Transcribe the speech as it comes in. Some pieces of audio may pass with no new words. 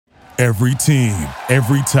Every team,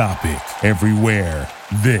 every topic, everywhere.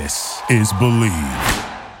 This is Believe.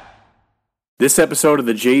 This episode of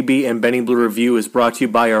the JB and Benny Blue Review is brought to you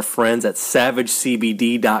by our friends at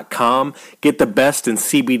SavageCBD.com. Get the best in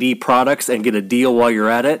CBD products and get a deal while you're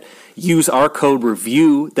at it. Use our code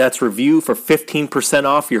REVIEW, that's REVIEW, for 15%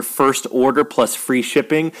 off your first order plus free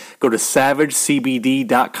shipping. Go to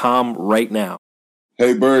SavageCBD.com right now.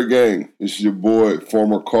 Hey, Bird Gang, it's your boy,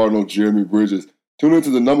 former Cardinal Jeremy Bridges. Tune into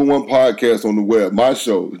the number one podcast on the web, my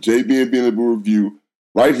show, the JB and Benny Blue Review,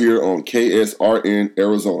 right here on KSRN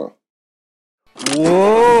Arizona.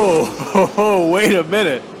 Whoa! Wait a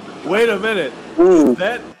minute! Ooh.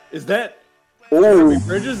 Is that Ooh. Jeremy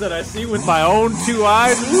Bridges that I see with my own two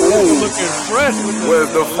eyes? Ooh, looking fresh with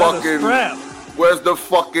Where's the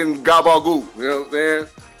fucking gabagool? You know what I'm saying?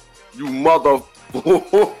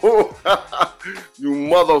 You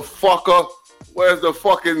motherfucker. Where's the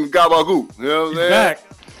fucking gabagool? You know what I'm saying?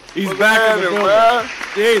 He's back in the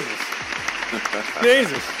building.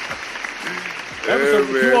 Jesus. Episode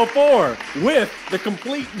 204 with the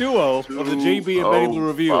complete duo of the JB and Benny Blue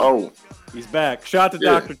Review. He's back. Shout out to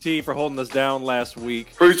Dr. T for holding us down last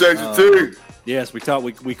week. Appreciate you, T. Yes, we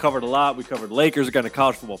covered a lot. We covered Lakers, got a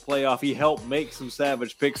college football playoff. He helped make some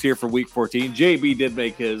savage picks here for week 14. JB did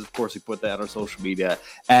make his. Of course, he put that on social media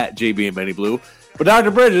at JB and Benny Blue. But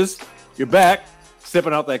Dr. Bridges, you're back,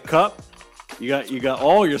 sipping out that cup. You got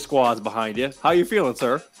all your squads behind you. How you feeling,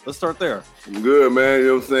 sir? Let's start there. I'm good, man. You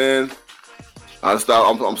know what I'm saying? I'm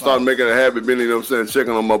starting making a habit, Benny, you know what I'm saying,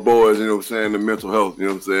 checking on my boys, you know what I'm saying, the mental health, you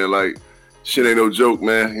know what I'm saying, like, shit ain't no joke,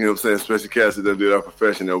 man, you know what I'm saying, especially cats that did our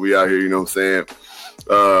profession, that we out here, you know what I'm saying,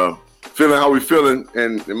 feeling how we feeling,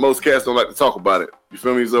 and most cats don't like to talk about it, you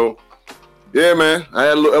feel me? So, yeah, man, I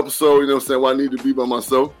had a little episode, you know what I'm saying, where I need to be by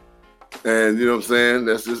myself, and, you know what I'm saying,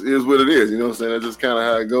 that's just is what it is, you know what I'm saying, that's just kind of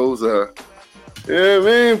how it goes, yeah,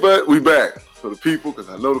 man, but we back for the people, because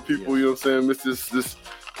I know the people, you know what I'm saying, miss this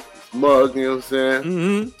mug, you know what I'm saying?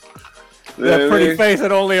 Mm-hmm. That pretty face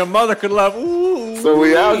that only a mother could love. Ooh. So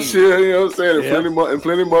we out here, you know what I'm saying? And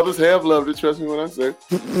plenty mothers have loved it, trust me when I say.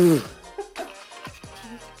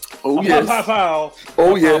 Oh, yes. Pow.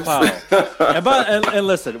 Oh, yes. And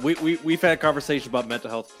listen, we've had conversations about mental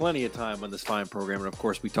health plenty of time on this fine program, and of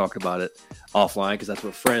course we talked about it offline because that's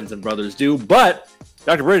what friends and brothers do. But,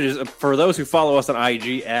 Dr. Bridges, for those who follow us on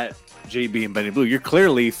IG at JB and Benny Blue, you're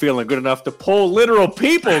clearly feeling good enough to pull literal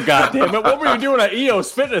people, goddammit. What were you doing at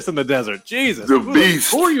EOS Fitness in the desert? Jesus.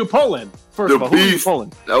 Beast. Who are you pulling? First of all, who are you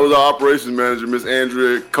pulling? That was our operations manager, Miss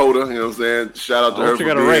Andrea Coda, you know what I'm saying? Shout out to her. She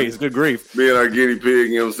got a raise. Good grief. Being our guinea pig,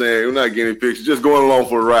 you know what I'm saying? We're not guinea pigs. She's just going along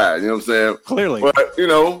for a ride, you know what I'm saying? Clearly. But, you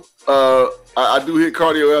know, I do hit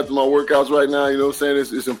cardio after my workouts right now, you know what I'm saying?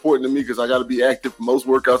 It's important to me because I got to be active. For most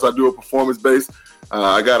workouts, I do a performance-based.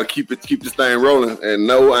 I got to keep this thing rolling. And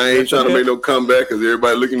no, I ain't trying to make no comeback because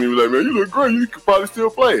everybody looking at me like, man, you look great. You could probably still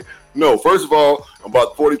play. No, first of all, I'm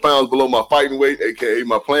about 40 pounds below my fighting weight, a.k.a.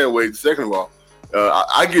 my playing weight. Second of all,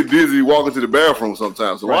 I get dizzy walking to the bathroom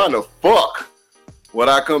sometimes. So why in the fuck would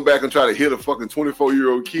I come back and try to hit a fucking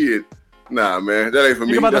 24-year-old kid? Nah, man, that ain't for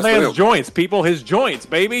me. Think about the man's joints, people. His joints,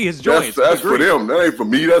 baby. His joints. That's for them. That ain't for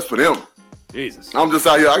me. That's for them. Jesus. I'm just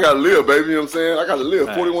out here. I got to live, baby. You know what I'm saying? I got to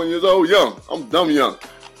live. 41 years old, young. I'm dumb young.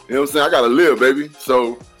 You know what I'm saying? I got to live, baby.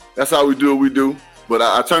 So that's how we do what we do. But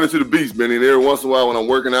I turn into the beast, Benny. And every once in a while when I'm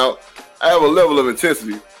working out, I have a level of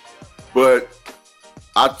intensity. But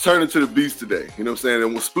I turn into the beast today. You know what I'm saying?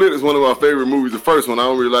 And Split is one of my favorite movies. The first one, I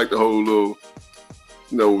don't really like the whole little,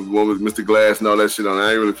 you know, one with Mr. Glass and all that shit on it.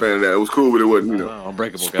 I ain't really a fan of that. It was cool, but it wasn't, you know.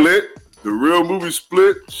 Unbreakable. Split, the real movie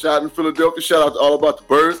Split, shot in Philadelphia. Shout out to All About the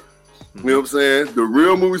Birds. You know what I'm saying? The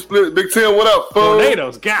real movie Split. Big Ten, what up, folks?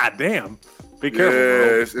 Tornadoes, goddamn. Be careful,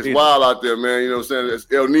 bro. It's wild out there, man. You know what I'm saying? It's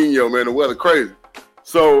El Nino, man. The weather crazy.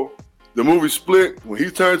 So, the movie Split, when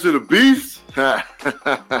he turned to the beast, oh,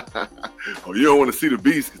 you don't want to see the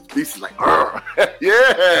beast, because the beast is like,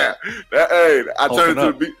 yeah. I turned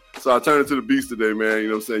into the beast. So I turned into the beast today, man. You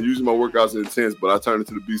know what I'm saying? Usually my workouts are intense, but I turned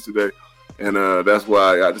into the beast today. And that's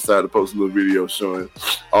why I decided to post a little video showing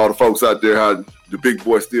all the folks out there how the big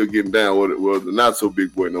boy still getting down. Well, the not so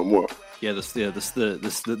big boy no more. Yeah, the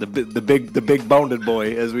big boned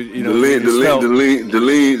boy, as we, you know, the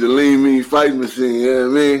lean mean fight machine. You know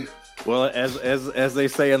what I mean? Well, as they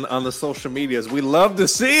say on the social medias, we love to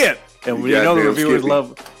see it. And we know the reviewers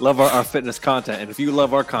love our fitness content. And if you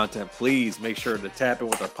love our content, please make sure to tap in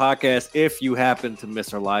with our podcast. If you happen to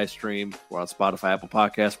miss our live stream, we're on Spotify, Apple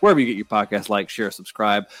Podcasts, wherever you get your podcasts, like, share,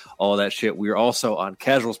 subscribe, all that shit. We are also on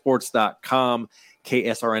casualsports.com,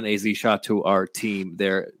 KSRNAZ. Shout out to our team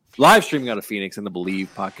there. live streaming out of Phoenix and the Believe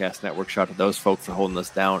Podcast Network. Shout out to those folks for holding us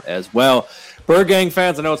down as well. Bird Gang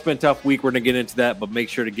fans, I know it's been a tough week. We're going to get into that, but make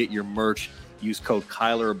sure to get your merch. Use code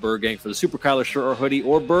Kyler or Bird Gang for the Super Kyler shirt or hoodie,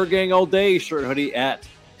 or Bird Gang All Day shirt and hoodie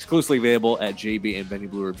exclusively available at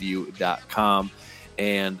jbandbennybluereview.com.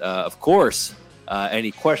 And, of course,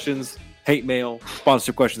 any questions, hate mail,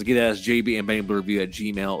 sponsorship questions, get at us,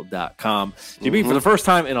 jbandbennybluereview@gmail.com. JB, for the first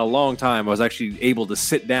time in a long time, I was actually able to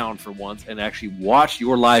sit down for once and actually watch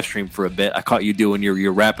your live stream for a bit. I caught you doing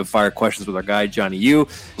your rapid-fire questions with our guy, Johnny Yu.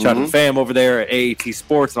 Shout out to fam over there at AAT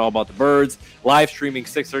Sports and All About the Birds. Live streaming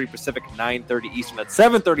 6:30 Pacific, 9:30 Eastern. That's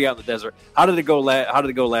 7:30 out in the desert. How did it go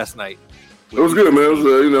last night? It was good, man. It was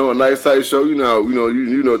a nice tight show. You know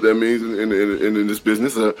what that means in this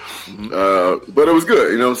business. But it was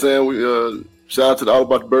good. You know what I'm saying? Shout out to the All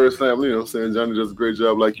About the Birds family. You know what I'm saying? Johnny does a great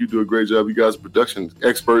job. Like you do a great job. You guys are production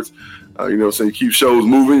experts. You know what I'm saying? You keep shows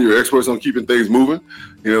moving. You're experts on keeping things moving.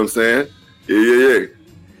 You know what I'm saying? Yeah.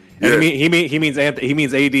 And he means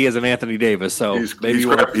AD as in Anthony Davis. So he's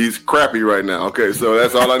crappy right now. Okay, so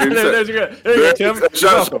that's all I need to say. There you go, Tim.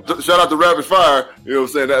 Shout out to Rapid Fire. You know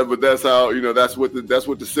what I'm saying? But that's how that's what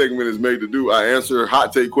the segment is made to do. I answer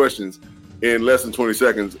hot take questions in less than 20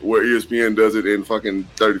 seconds, where ESPN does it in fucking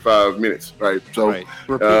 35 minutes. Right. So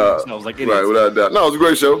repeating ourselves like idiots. Right, without a doubt. No, it was a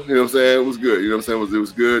great show. You know what I'm saying? It was good. You know what I'm saying? It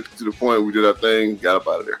was good to the point. We did our thing, got up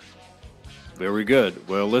out of there. Very good.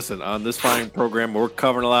 Well, listen, on this fine program, we're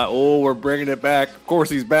covering a lot. Oh, we're bringing it back. Of course,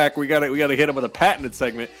 he's back. We got to hit him with a patented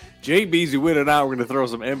segment. JB's You Win It Out. We're going to throw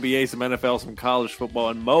some NBA, some NFL, some college football,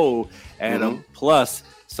 and Mo Adam, plus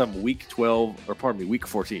some week 14.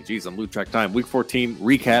 Jeez, I'm losing track of time. Week 14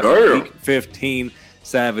 recap, week 15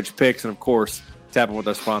 Savage picks, and of course, tap in with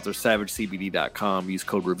our sponsor, SavageCBD.com. Use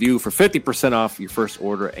code REVIEW for 50% off your first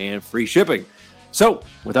order and free shipping. So,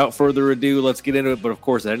 without further ado, let's get into it. But, of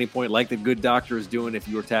course, at any point, like the good doctor is doing, if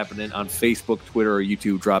you are tapping in on Facebook, Twitter, or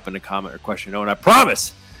YouTube, drop in a comment or question. And I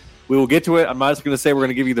promise we will get to it. I'm not just going to say we're going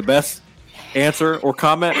to give you the best answer or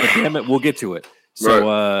comment, but damn it, we'll get to it.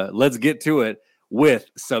 So, let's get to it with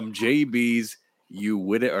some JB's You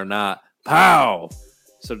Win It or Not. Pow!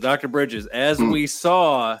 So, Dr. Bridges, as we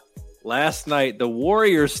saw last night, the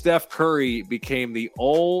Warriors' Steph Curry became the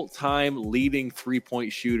all-time leading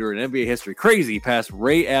three-point shooter in NBA history. Crazy. He passed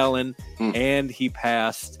Ray Allen and he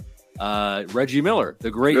passed Reggie Miller, the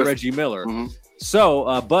great Reggie Miller.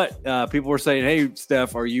 So, but people were saying, "Hey,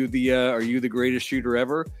 Steph, are you the greatest shooter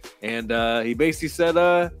ever?" And he basically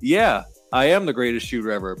said, "Yeah, I am the greatest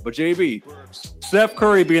shooter ever." But JB, Steph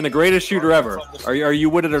Curry being the greatest shooter ever, are you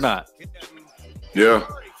with it or not? Yeah.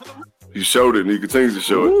 He showed it, and he continues to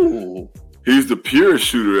show it. He's the purest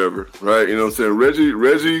shooter ever, right? You know what I'm saying?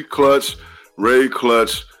 Reggie clutch, Ray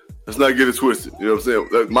clutch. Let's not get it twisted. You know what I'm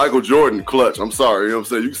saying? Michael Jordan clutch. I'm sorry. You know what I'm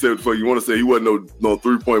saying? You can say what the fuck you want to say. He wasn't no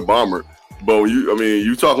 3-point bomber. But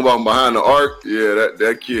you talking about behind the arc, yeah,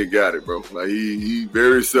 that kid got it, bro. Like he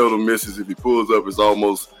very seldom misses. If he pulls up, it's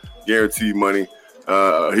almost guaranteed money.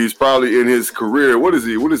 He's probably in his career. What is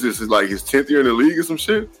he? What is this? Is like his 10th year in the league or some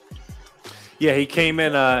shit? Yeah, he came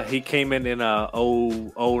in 09.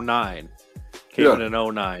 In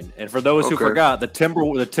 09. And for those who forgot, the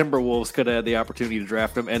Timberwolves could have had the opportunity to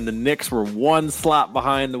draft him, and the Knicks were one slot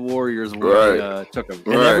behind the Warriors when they took him.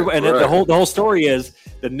 And the whole story is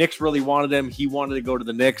the Knicks really wanted him. He wanted to go to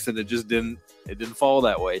the Knicks, and it didn't fall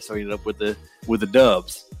that way. So he ended up with the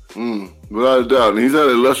Dubs. Without a doubt. And he's had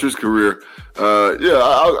an illustrious career.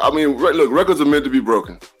 I mean, look, records are meant to be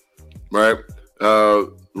broken, right?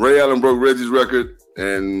 Ray Allen broke Reggie's record,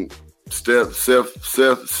 and Steph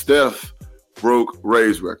broke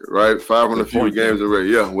Ray's record, right? 500 fewer games than Ray.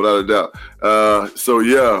 Yeah, without a doubt. I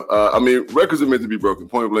mean, records are meant to be broken.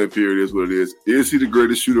 Point blank period is what it is. Is he the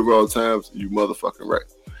greatest shooter of all times? You motherfucking right.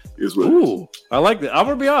 Is what it is. I like that. I'm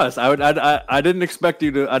gonna be honest. I didn't expect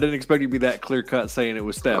you to be that clear cut saying it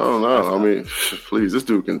was Steph. Oh no, I mean, please, this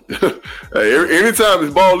dude can. Hey, anytime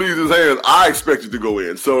his ball leaves his hands, I expect it to go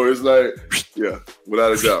in. So it's like, yeah,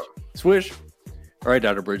 without a doubt. Swish. All right,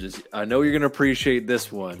 Dr. Bridges. I know you're gonna appreciate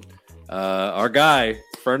this one. Our guy,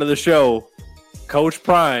 friend of the show, Coach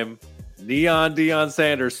Prime, Deion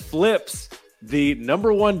Sanders, flips the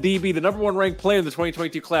number one DB, the number one ranked player in the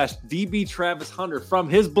 2022 class, DB Travis Hunter, from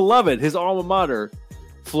his beloved, his alma mater,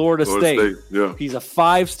 Florida State. Yeah. He's a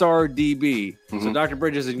 5-star DB. So, Dr.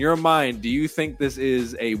 Bridges, in your mind, do you think this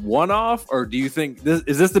is a one-off, or do you think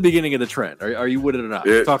is this the beginning of the trend? Are you with it or not?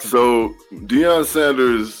 So, Deion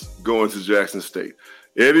Sanders going to Jackson State.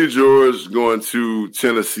 Eddie George going to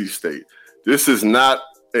Tennessee State. This is not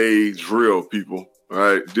a drill, people. All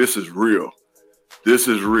right? This is real.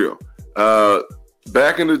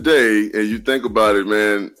 Back in the day, and you think about it,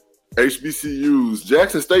 man, HBCUs,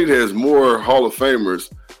 Jackson State has more Hall of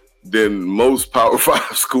Famers than most Power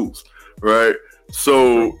 5 schools, right?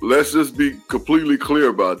 So let's just be completely clear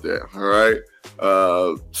about that, all right?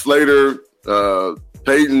 Slater,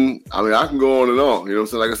 Peyton, I mean, I can go on and on. You know what I'm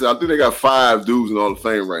saying? Like I said, I think they got 5 dudes in Hall of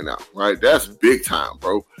Fame right now, right? That's big time,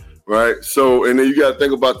 bro, right? So, and then you got to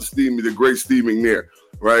think about the great Steve McNair,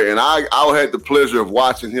 right? And I had the pleasure of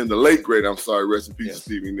watching him, the late great, rest in peace,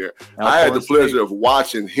 Steve McNair. I had the pleasure of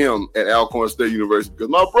watching him at Alcorn State University because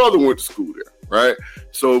my brother went to school there, right?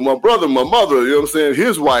 So my brother, my mother, you know what I'm saying,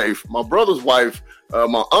 his wife, my brother's wife,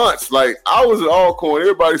 my aunts, like I was at Alcorn.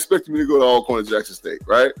 Everybody expected me to go to Alcorn at Jackson State,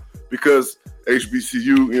 right? Because HBCU,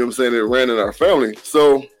 you know what I'm saying, it ran in our family.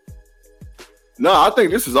 So, no, I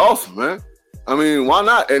think this is awesome, man. I mean, why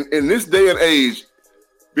not? And in this day and age,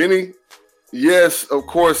 Benny, yes, of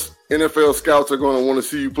course, NFL scouts are going to want to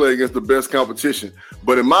see you play against the best competition.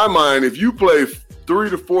 But in my mind, if you play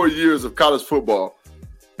 3 to 4 years of college football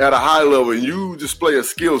at a high level and you display a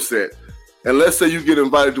skill set, and let's say you get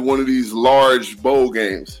invited to one of these large bowl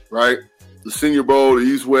games, right? The Senior Bowl, the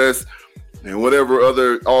East-West, and whatever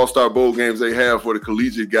other all-star bowl games they have for the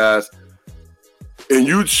collegiate guys, and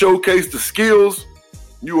you showcase the skills,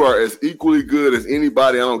 you are as equally good as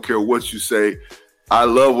anybody. I don't care what you say. I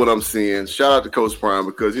love what I'm seeing. Shout out to Coach Prime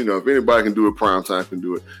because, you know, if anybody can do it, Prime Time can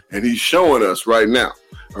do it. And he's showing us right now,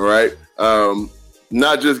 all right?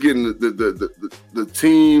 Not just getting the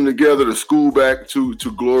team together, the school back to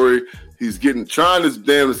glory. He's trying his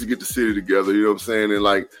damnedest to get the city together, you know what I'm saying? And,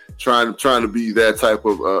 like, trying to be that type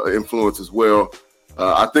of influence as well.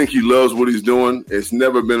 I think he loves what he's doing. It's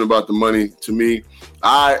never been about the money to me.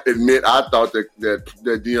 I admit I thought that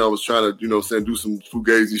Deion was trying to, you know what I'm saying, do some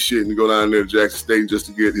fugazi shit and go down there to Jackson State just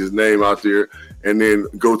to get his name out there and then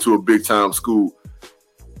go to a big-time school.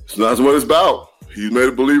 It's not what it's about. He made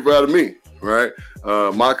a believer out of me, right?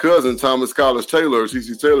 My cousin, Thomas Collins Taylor,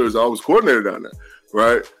 TC Taylor, is always coordinator down there,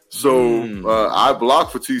 right? So I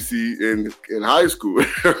blocked for TC in high school,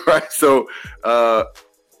 right? So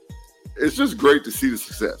it's just great to see the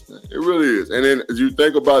success, man. It really is. And then as you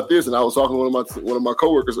think about this, and I was talking to one of my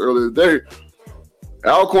coworkers earlier today,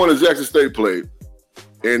 Alcorn and Jackson State played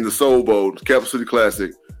in the Soul Bowl, the Capital City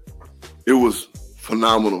Classic. It was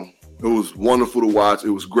phenomenal. It was wonderful to watch. It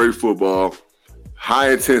was great football.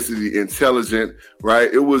 High intensity, intelligent,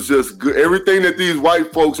 right? It was just good. Everything that these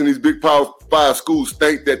white folks in these big Power 5 schools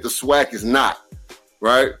think that the SWAC is not,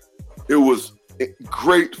 right? It was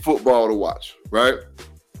great football to watch, right?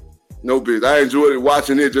 No big. I enjoyed it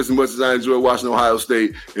watching it just as much as I enjoyed watching Ohio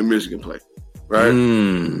State and Michigan play, right?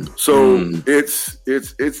 It's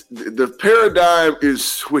the paradigm is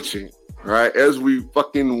switching, right? As we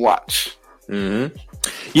fucking watch. Mm-hmm.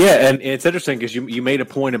 Yeah, and it's interesting because you made a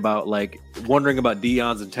point about like wondering about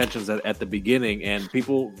Deion's intentions at the beginning, and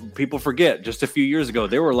people forget just a few years ago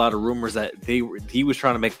there were a lot of rumors that he was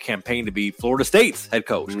trying to make a campaign to be Florida State's head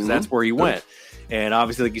coach because that's where he went. And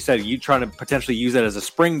obviously, like you said, you trying to potentially use that as a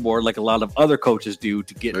springboard, like a lot of other coaches do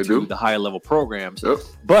to get to the higher level programs. Yep.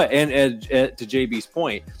 But and to JB's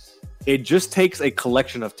point, it just takes a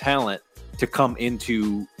collection of talent to come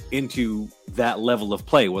into that level of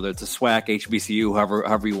play, whether it's a SWAC, HBCU,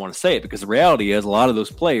 however you want to say it. Because the reality is, a lot of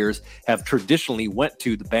those players have traditionally went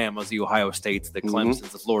to the Bamas, the Ohio States, the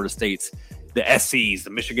Clemsons, the Florida States, the SCs, the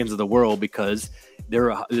Michigans of the world, because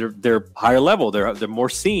they're higher level, they're more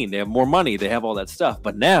seen, they have more money, they have all that stuff.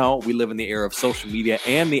 But now we live in the era of social media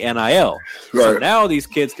and the NIL. Right. So now these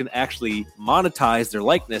kids can actually monetize their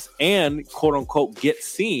likeness and quote unquote get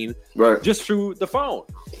seen just through the phone.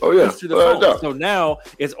 Oh yeah. Just through the phone. No. So now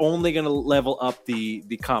it's only going to level up the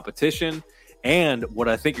competition. And what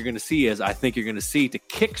I think you're going to see is, to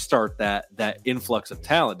kickstart that influx of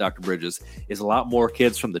talent, Dr. Bridges, is a lot more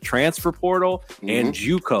kids from the transfer portal and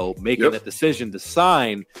JUCO making that decision to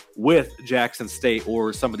sign with Jackson State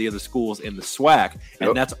or some of the other schools in the SWAC.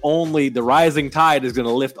 And that's only the rising tide is going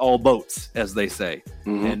to lift all boats, as they say.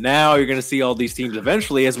 And now you're going to see all these teams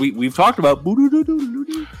eventually, as we've talked about,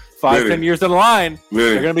 5-10 years down the line,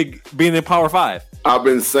 they're going to be in the Power 5. I've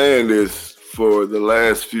been saying this for the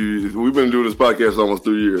last few years. We've been doing this podcast almost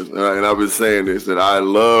 3 years, and I've been saying this, that I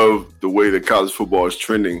love the way that college football is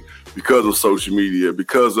trending because of social media,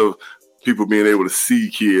 because of people being able to see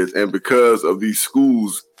kids, and because of these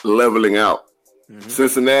schools leveling out.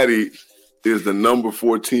 Cincinnati is the number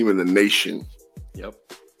 4 team in the nation. Yep.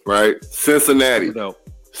 Right? Cincinnati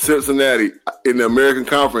in the American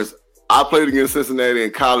Conference. I played against Cincinnati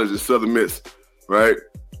in college at Southern Miss, right?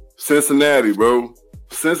 Cincinnati, bro.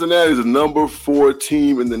 Cincinnati is the number 4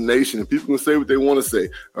 team in the nation. And people can say what they want to say.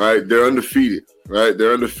 All right. They're undefeated. Right.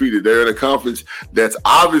 They're undefeated. They're in a conference that's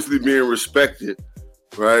obviously being respected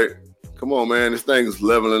right? Come on, man. This thing is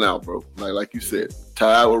leveling out, bro. Like you said,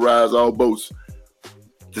 tide will rise all boats.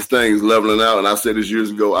 This thing is leveling out, and I said this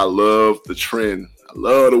years ago. I love the trend. I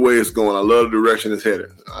love the way it's going. I love the direction it's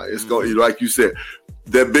headed. It's going, like you said,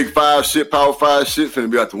 that big 5 shit, Power 5 shit, finna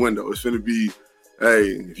be out the window. It's finna be,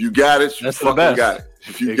 hey, if you got it, you fucking got it.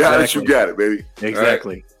 If you got it, you got it, baby.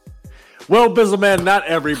 Exactly. Right? Well, Bizzleman, not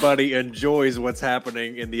everybody enjoys what's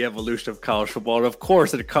happening in the evolution of college football. And of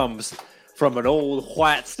course, it comes from an old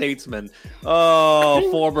white statesman.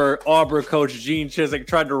 Former Auburn coach Gene Chizik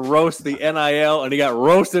tried to roast the NIL, and he got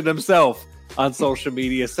roasted himself on social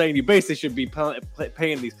media, saying you basically should be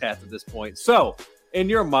paying these cats at this point. So, in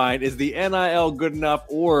your mind, is the NIL good enough,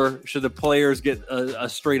 or should the players get a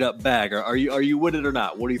straight up bag? Are you with it or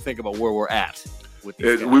not? What do you think about where we're at with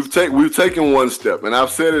these guys? We've taken one step, and I've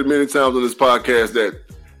said it many times on this podcast that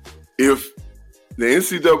if the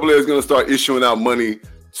NCAA is going to start issuing out money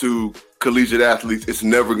to collegiate athletes, it's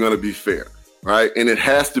never going to be fair, right? And it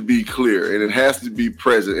has to be clear, and it has to be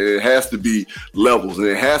present, and it has to be levels, and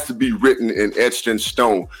it has to be written and etched in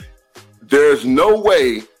stone. There's no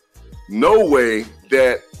way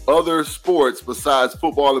that other sports besides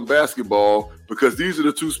football and basketball, because these are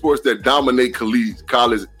the two sports that dominate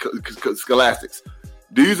college scholastics.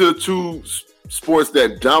 These are the two sports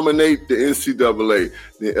that dominate the NCAA,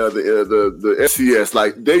 the FCS.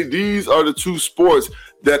 Like these are the two sports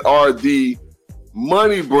that are the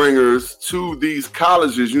money bringers to these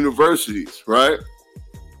colleges, universities, right?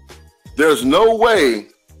 There's no way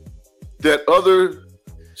that other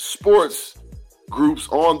sports groups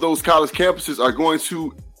on those college campuses are going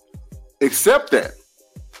to accept that.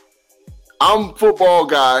 I'm a football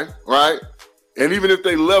guy, right? And even if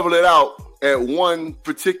they level it out at one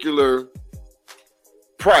particular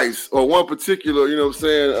price or one particular,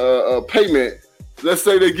 payment, let's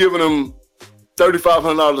say they're giving them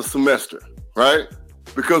 $3,500 a semester, right?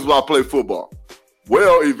 Because I play football.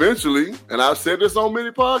 Well, eventually, and I've said this on many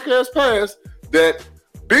podcasts past, that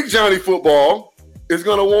Big Johnny football is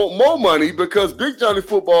going to want more money because Big Johnny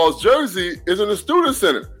football's jersey is in the student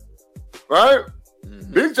center, right?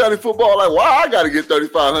 Mm-hmm. Big Johnny football, like, why I got to get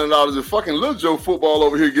 $3,500 and fucking Little Joe football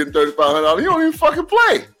over here getting $3,500? He don't even fucking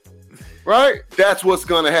play, right? That's what's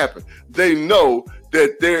going to happen. They know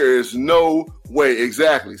that there is no way,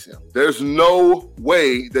 exactly, Sam. There's no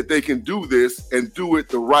way that they can do this and do it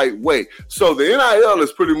the right way. So the NIL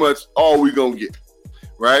is pretty much all we're going to get,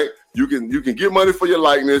 right? You can get money for your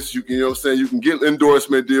likeness. You can, you can get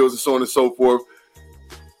endorsement deals and so on and so forth.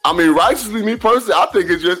 I mean, righteously, me personally, I think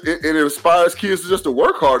it inspires kids to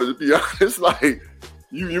work harder, to be honest. Like,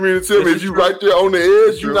 you mean to tell me if you right there on the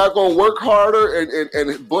edge, you're not going to work harder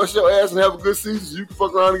and bust your ass and have a good season so you can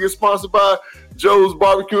fuck around and get sponsored by Joe's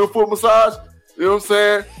Barbecue and Foot Massage? You know what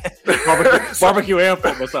I'm saying? Barbecue and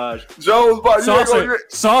foot massage. Joe's Barbecue.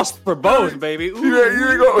 Sauce for both, baby.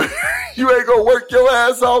 You ain't gonna work your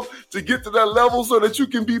ass off to get to that level so that you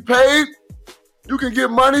can be paid. You can get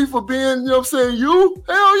money for being, you.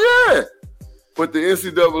 Hell yeah. But the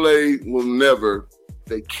NCAA will never,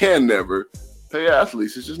 they can never pay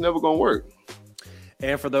athletes. It's just never gonna work.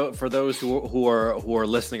 And for those who are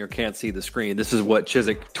listening or can't see the screen, this is what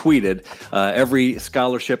Chizik tweeted. Every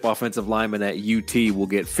scholarship offensive lineman at UT will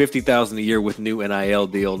get $50,000 a year with new NIL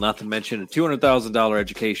deal. Not to mention a $200,000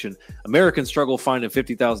 education. Americans struggle finding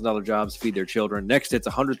 $50,000 jobs to feed their children. Next, it's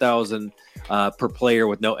 $100,000 per player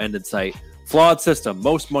with no end in sight. Flawed system.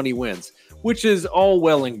 Most money wins. Which is all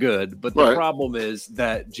well and good, but the problem is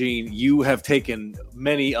that, Gene, you have taken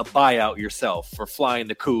many a buyout yourself for flying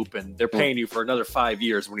the coop, and they're paying you for another 5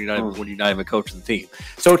 years when you're not even coaching the team.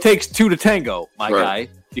 So it takes two to tango, my guy.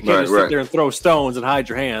 You can't just sit there and throw stones and hide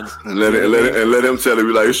your hands and let him tell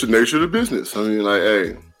you like it's the nature of the business. I mean, like,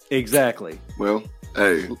 hey, exactly. Well.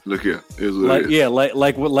 Hey, look here. Here's what it is. Yeah,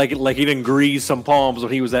 like he didn't grease some palms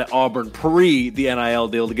when he was at Auburn pre the NIL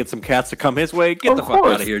deal to get some cats to come his way. Get the fuck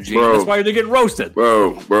out of here, Gene. Bro. That's why they're getting roasted.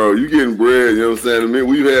 Bro, you getting bread, you know what I'm saying? I mean,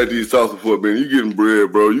 we've had these talks before, man. You getting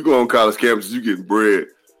bread, bro. You go on college campuses, you getting bread.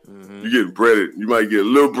 Mm-hmm. You getting breaded. You might get a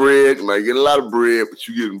little bread, you might get a lot of bread, but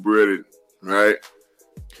you getting breaded, right?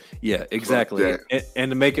 Yeah, exactly.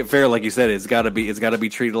 And to make it fair, like you said, it's got to be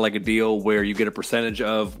treated like a deal where you get a percentage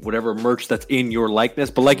of whatever merch that's in your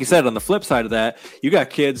likeness. But like you said, on the flip side of that, you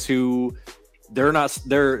got kids who they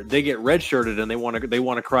get redshirted and they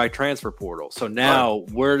want to cry transfer portal. So now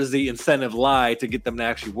where does the incentive lie to get them to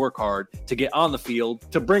actually work hard to get on the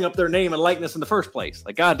field to bring up their name and likeness in the first place?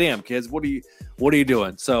 Like, goddamn, kids, what are you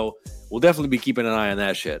doing? So we'll definitely be keeping an eye on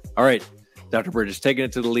that shit. All right, Dr. Bridges, taking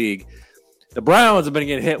it to the league. The Browns have been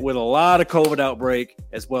getting hit with a lot of COVID outbreak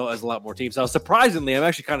as well as a lot more teams. Now, surprisingly, I'm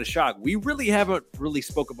actually kind of shocked. We really haven't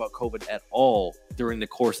spoke about COVID at all during the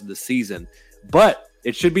course of the season. But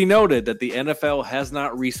it should be noted that the NFL has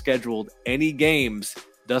not rescheduled any games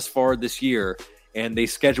thus far this year, and they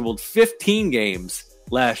scheduled 15 games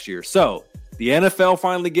last year. So the NFL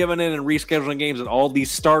finally giving in and rescheduling games and all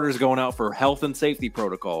these starters going out for health and safety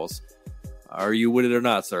protocols. Are you with it or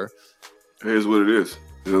not, sir? Here's what it is.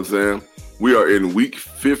 You know what I'm saying? We are in week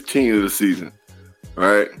 15 of the season. All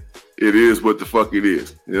right? It is what the fuck it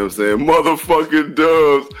is. You know what I'm saying? Motherfucking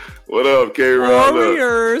Dubs. What up, K-Rod?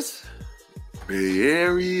 Warriors. Bay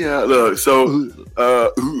Area. Look, so,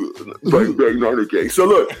 gang. So,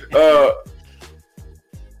 look,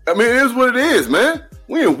 I mean, it is what it is, man.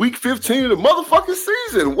 We in week 15 of the motherfucking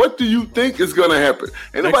season. What do you think is going to happen?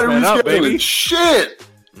 Ain't nobody rescheduling shit.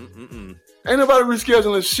 Ain't nobody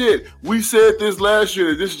rescheduling shit. We said this last year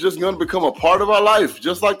that this is just going to become a part of our life,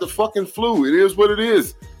 just like the fucking flu. It is what it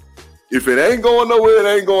is. If it ain't going nowhere, it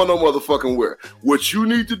ain't going no motherfucking where. What you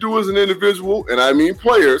need to do as an individual, and I mean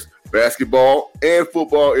players, basketball and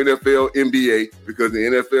football, NFL, NBA, because the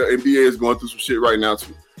NFL, NBA is going through some shit right now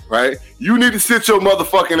too, right? You need to sit your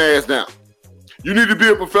motherfucking ass down. You need to be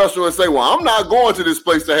a professional and say, well, I'm not going to this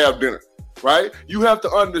place to have dinner. Right? You have to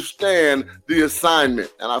understand the assignment.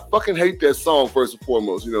 And I fucking hate that song first and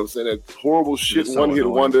foremost. You know what I'm saying? That horrible shit, one-hit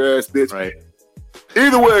wonder ass bitch. Right.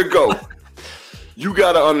 Either way it go, you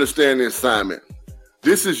got to understand the assignment.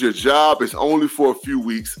 This is your job. It's only for a few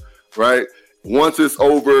weeks, right? Once it's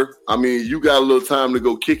over, I mean, you got a little time to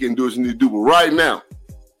go kick and do what you need to do. But right now,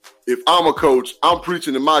 if I'm a coach, I'm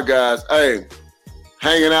preaching to my guys, hey,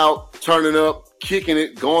 hanging out, turning up, kicking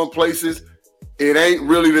it, going places. It ain't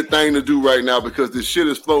really the thing to do right now because this shit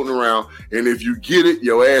is floating around. And if you get it,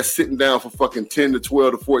 your ass sitting down for fucking 10 to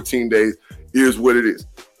 12 to 14 days is what it is.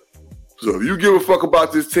 So if you give a fuck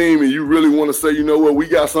about this team and you really want to say, you know what, we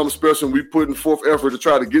got something special and we putting forth effort to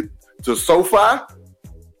try to get to SoFi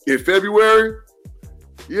in February,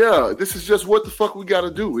 yeah, this is just what the fuck we got to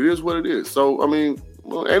do. It is what it is. So, I mean,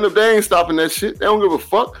 well, they ain't stopping that shit. They don't give a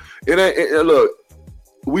fuck. Look,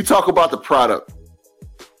 we talk about the product.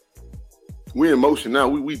 We in motion now.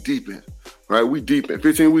 We deep in, right? We deep in.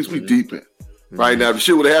 15 weeks, we deep in. Right now, if the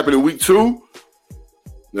shit would have happened in week 2,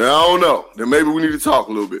 now I don't know. Then maybe we need to talk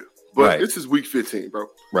a little bit. But This is week 15, bro.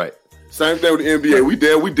 Right. Same thing with the NBA. We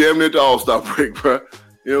damn near at the All-Star break, bro.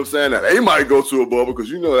 You know what I'm saying? Now, they might go to a bubble because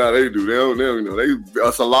you know how they do. They don't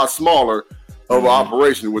it's a lot smaller of an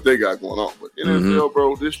operation than what they got going on. But NFL,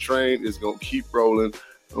 bro, this train is going to keep rolling.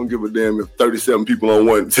 I don't give a damn if 37 people on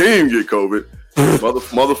one team get COVID.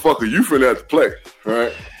 Motherfucker, you finna have to play, all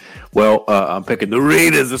right? Well, I'm picking the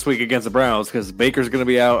Raiders this week against the Browns because Baker's going to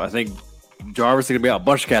be out. I think Jarvis is going to be out.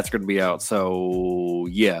 Bunch of Cats going to be out. So,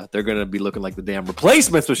 yeah, they're going to be looking like the damn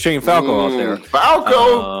replacements with Shane Falco out there.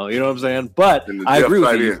 Falco! You know what I'm saying? But I agree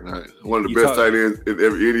with you. Right. One of the best tight ends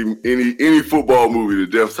in any football movie, the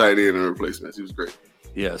deaf tight end and replacements. He was great.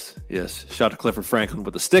 Yes. Shout out to Clifford Franklin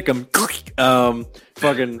with the stickum.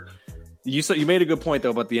 You made a good point,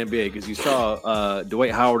 though, about the NBA because you saw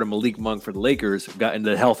Dwight Howard and Malik Monk for the Lakers got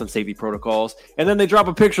into health and safety protocols. And then they drop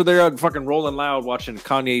a picture there fucking rolling loud watching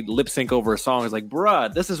Kanye lip sync over a song. It's like,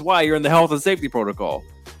 bruh, this is why you're in the health and safety protocol.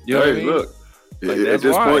 You know what I mean? Look. Like, at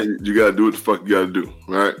this point, you got to do what the fuck you got to do,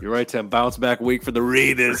 right? You're right, Tim. Bounce back week for the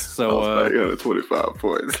Raiders. So, 25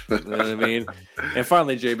 points. You know what I mean? And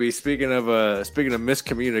finally, JB, speaking of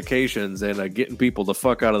miscommunications and getting people the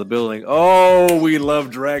fuck out of the building, we love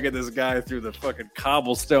dragging this guy through the fucking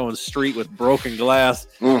cobblestone street with broken glass.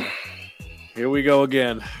 Here we go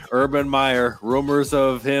again. Urban Meyer, rumors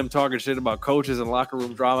of him talking shit about coaches and locker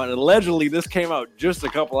room drama. And allegedly, this came out just a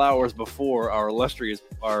couple hours before our illustrious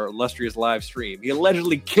live stream. He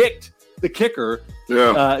allegedly kicked the kicker,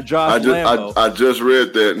 Josh Lambo. I just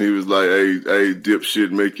read that, and he was like, hey,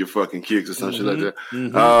 dipshit, make your fucking kicks or some shit like that.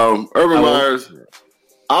 Urban Meyer's,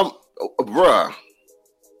 bruh.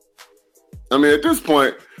 I mean, at this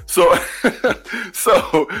point, so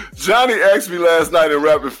Johnny asked me last night in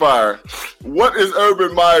Rapid Fire, what is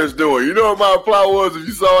Urban Meyer's doing? You know what my reply was if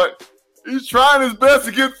you saw it? He's trying his best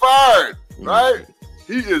to get fired, right?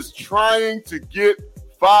 He is trying to get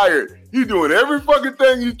fired. He's doing every fucking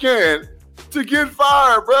thing he can to get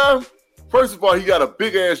fired, bro. First of all, he got a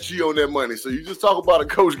big-ass G on that money. So you just talk about a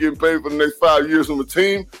coach getting paid for the next 5 years from a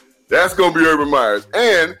team, that's going to be Urban Meyer's.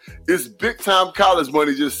 And it's big-time college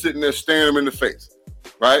money just sitting there staring him in the face.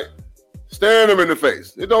 Right? Staring him in the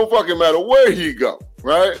face. It don't fucking matter where he go,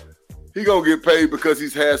 right? He gonna get paid because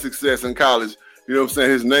he's had success in college. You know what I'm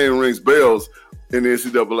saying? His name rings bells in the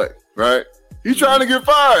NCAA, right? He's trying to get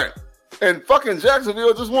fired. and fucking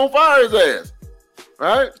Jacksonville just won't fire his ass,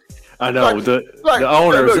 right? I know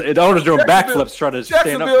the owners doing backflips trying to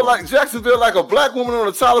stand up. Jacksonville, like a black woman on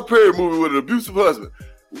a Tyler Perry movie with an abusive husband,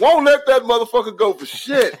 won't let that motherfucker go for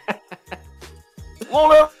shit.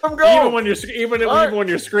 Won't let him go. Even when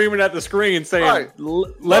you're screaming at the screen saying,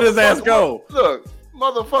 "Let his ass go." Look,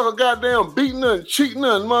 motherfucker, goddamn beating her and cheating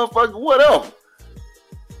her and motherfucker, whatever.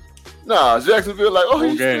 Nah, Jacksonville like,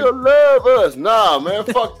 he still love us. Nah, man,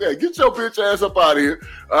 fuck that. Get your bitch ass up out of here.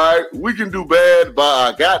 All right, we can do bad by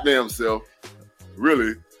our goddamn self.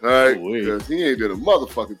 Really, all right? Because he ain't did a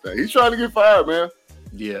motherfucking thing. He's trying to get fired, man.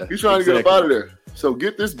 Yeah. He's trying to get up out of there. So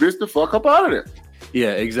get this bitch the fuck up out of there.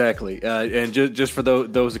 Yeah, exactly. And just for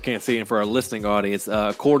those that can't see, and for our listening audience,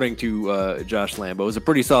 according to Josh Lambo, is a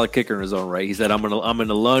pretty solid kicker in his own right. He said, "I'm in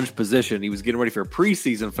a lunge position." He was getting ready for a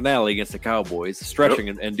preseason finale against the Cowboys, stretching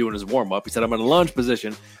and doing his warm up. He said, "I'm in a lunge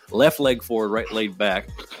position, left leg forward, right leg back."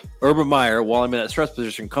 Urban Meyer, while I'm in that stretch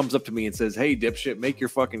position, comes up to me and says, "Hey, dipshit, make your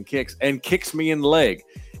fucking kicks," and kicks me in the leg.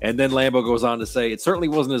 And then Lambo goes on to say, "It certainly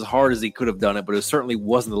wasn't as hard as he could have done it, but it certainly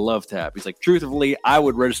wasn't a love tap." He's like, "Truthfully, I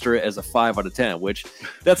would register it as a 5 out of 10," which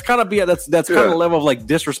that's kind of kind of a level of like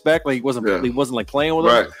disrespect. Like he wasn't like playing with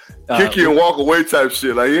him. Right. Kick you and walk away type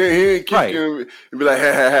shit. Like he ain't kick you and be like,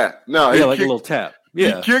 ha ha ha. No, like a little tap.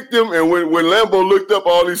 Yeah. He kicked him, and when Lambo looked up,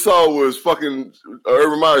 all he saw was fucking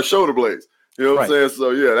Urban Meyer's shoulder blades. You know what I'm saying? So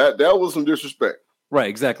yeah, that was some disrespect. Right,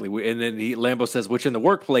 exactly. And then Lambo says, which in the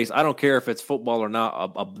workplace, I don't care if it's football or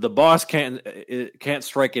not. The boss can't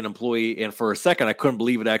strike an employee. And for a second, I couldn't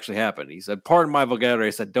believe it actually happened. He said, "Pardon my vulgarity."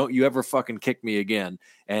 I said, "Don't you ever fucking kick me again."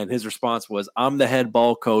 And his response was, "I'm the head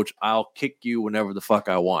ball coach. I'll kick you whenever the fuck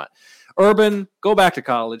I want." Urban, go back to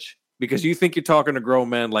college because you think you're talking to grown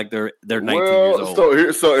men like they're 19 years old. So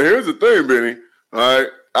here's the thing, Benny. All right,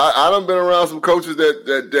 I done been around some coaches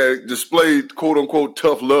that displayed quote unquote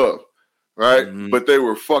tough love. Right, but they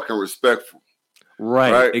were fucking respectful.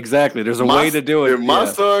 Right, exactly. There's a way to do it. If my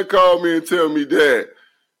son called me and tell me, "Dad,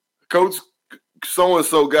 Coach so and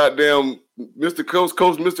so, goddamn Mr. Coach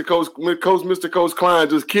Klein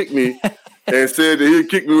just kicked me and said that he'd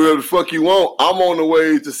kick me wherever the fuck you want," I'm on the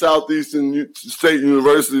way to Southeastern State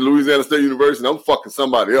University, Louisiana State University. And I'm fucking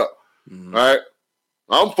somebody up. Right,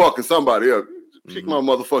 I'm fucking somebody up. Kick my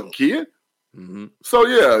motherfucking kid. So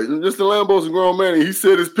yeah, Mr. Lambo's a grown man. And he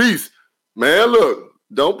said his piece. Man, look,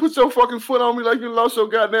 don't put your fucking foot on me like you lost your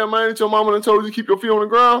goddamn mind. Your mama done told you to keep your feet on the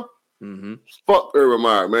ground. Fuck Urban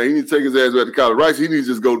Meyer, man. He needs to take his ass back to college. Right? He needs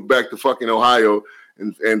to just go back to fucking Ohio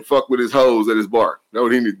and fuck with his hoes at his bar. That's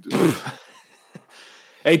what he needs to do.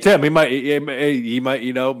 Hey, Tim, he might,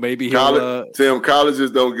 you know, maybe he'll. Tim,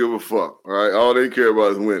 colleges don't give a fuck. All right, all they care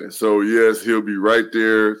about is winning. So yes, he'll be right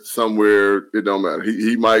there somewhere. It don't matter.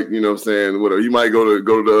 He might, you know, what I'm saying whatever. He might go to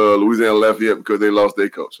the Louisiana Lafayette because they lost their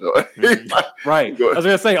coach. So right. I was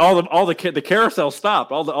gonna say the carousel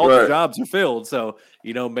stopped. All the jobs are filled. So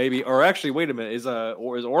you know, maybe, or actually, wait a minute, is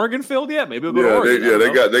Oregon filled yet? Maybe we'll go to Oregon.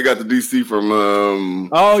 They got the DC from. From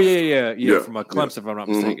Clemson, if I'm not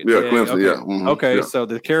mistaken. Clemson. Okay, so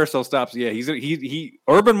the carousel stops. Yeah,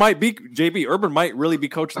 Urban might be JB. Urban might really be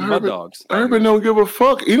coaching the Mud Dogs. Urban don't give a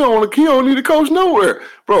fuck. He don't need to coach nowhere,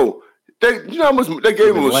 bro. You know how much they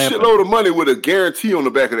gave him a shitload of money with a guarantee on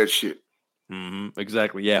the back of that shit.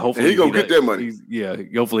 Exactly. Yeah. Hopefully he gonna get that money.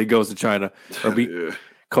 Hopefully he goes to China or be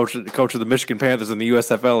coach of the Michigan Panthers in the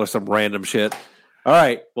USFL or some random shit. All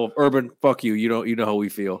right. Well, Urban, fuck you. You know how we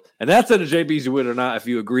feel. And that's it. JB's You Win or Not. If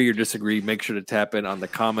you agree or disagree, make sure to tap in on the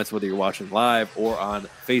comments, whether you're watching live or on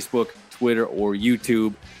Facebook, Twitter, or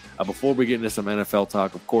YouTube. Before we get into some NFL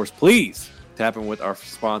talk, of course, please tap in with our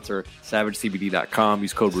sponsor, SavageCBD.com.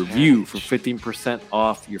 Use code REVIEW for 15%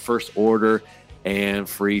 off your first order and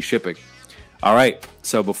free shipping. All right.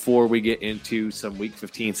 So before we get into some Week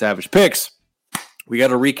 15 Savage picks, we got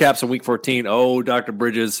to recap some Week 14. Oh, Dr.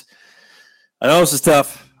 Bridges. I know this is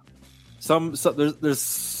tough. There's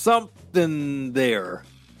something there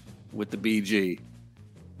with the BG.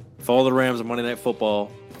 Follow the Rams on Monday Night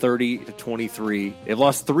Football, 30-23. They've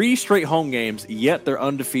lost 3 straight home games, yet they're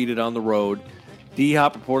undefeated on the road.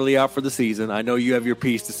 D-Hop reportedly out for the season. I know you have your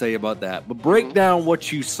piece to say about that, but break down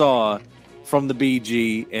what you saw from the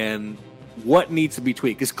BG and what needs to be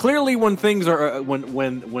tweaked. Because clearly, when things are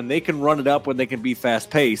when they can run it up, when they can be fast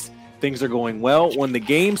paced, things are going well. When the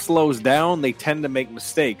game slows down, they tend to make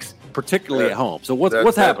mistakes, particularly at home. So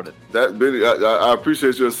what's happening? Benny, I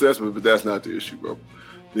appreciate your assessment, but that's not the issue, bro.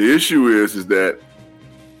 The issue is that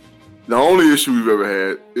the only issue we've ever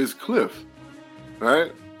had is Cliff,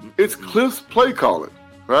 right? It's Cliff's play calling,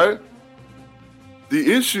 right?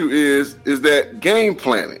 The issue is that game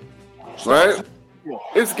planning, right?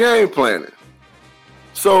 It's game planning.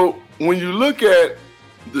 So when you look at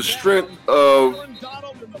the strength of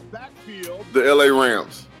the LA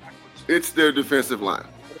Rams, it's their defensive line,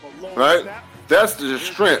 right? That's the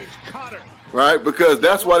strength, right? Because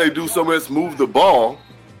that's why they do so much move the ball,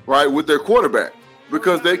 right, with their quarterback.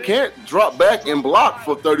 Because they can't drop back and block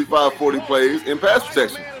for 35, 40 plays in pass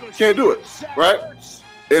protection. Can't do it, right?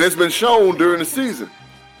 And it's been shown during the season.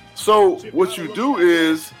 So what you do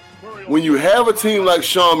is, when you have a team like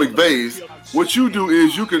Sean McVay's, what you do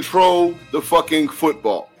is you control the fucking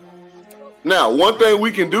football. Now, one thing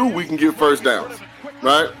we can do, we can get first downs,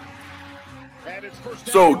 right?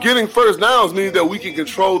 So getting first downs means that we can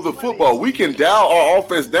control the football. We can dial our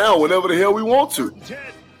offense down whenever the hell we want to,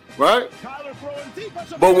 right?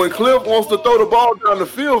 But when Cliff wants to throw the ball down the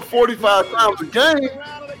field 45 times a game,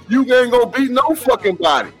 you ain't gonna beat no fucking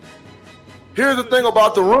body. Here's the thing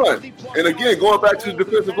about the run. And again, going back to the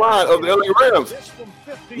defensive line of the LA Rams,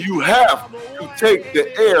 you have to take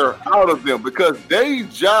the air out of them because their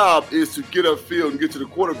job is to get upfield and get to the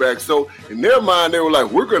quarterback. So in their mind, they were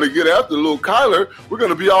like, we're going to get after little Kyler. We're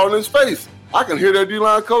going to be all in his face. I can hear their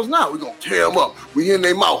D-line coach now. We're going to tear him up. We in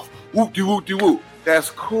their mouth. Whoop-de-whoop-de-whoop. That's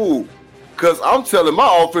cool. Because I'm telling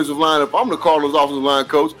my offensive line, if I'm the Cardinals offensive line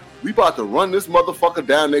coach, we about to run this motherfucker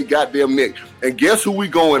down their goddamn neck. And guess who we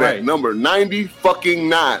going at? Number 90 fucking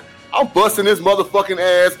 9. I'm busting this motherfucking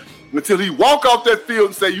ass until he walk off that field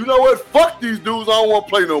and say, you know what? Fuck these dudes. I don't want to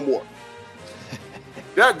play no more.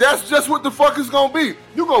 That's just what the fuck it's going to be.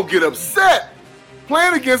 You're going to get upset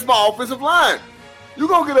playing against my offensive line. You're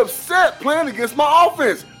going to get upset playing against my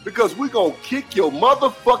offense because we're going to kick your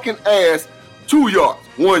motherfucking ass 2 yards,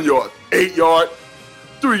 1 yard, 8 yards,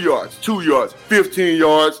 3 yards, 2 yards, 15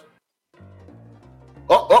 yards.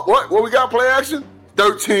 What we got? Play action?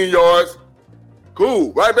 13 yards.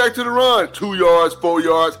 Cool. Right back to the run. 2 yards, 4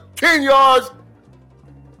 yards, 10 yards.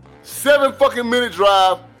 7 fucking minute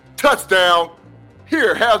drive. Touchdown.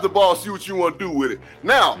 Here, have the ball. See what you want to do with it.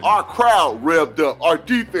 Now, our crowd revved up. Our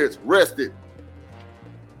defense rested.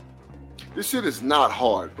 This shit is not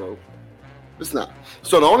hard, bro. It's not.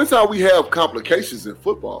 So the only time we have complications in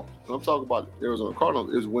football, and I'm talking about Arizona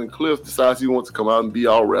Cardinals, is when Cliff decides he wants to come out and be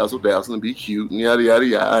all razzle-dazzle and be cute and yada, yada,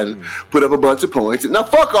 yada, and put up a bunch of points. Now,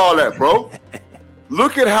 fuck all that, bro.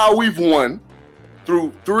 Look at how we've won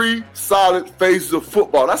through 3 solid phases of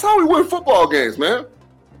football. That's how we win football games, man.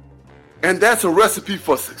 And that's a recipe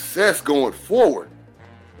for success going forward.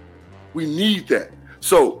 We need that.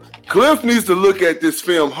 So Cliff needs to look at this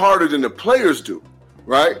film harder than the players do,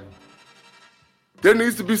 right? There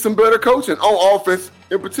needs to be some better coaching on offense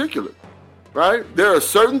in particular, right? There are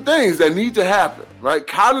certain things that need to happen, right?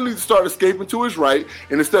 Kyler needs to start escaping to his right,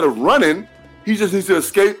 and instead of running, he just needs to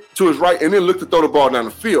escape to his right and then look to throw the ball down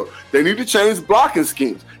the field. They need to change blocking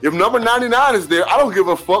schemes. If number 99 is there, I don't give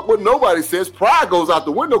a fuck what nobody says. Pride goes out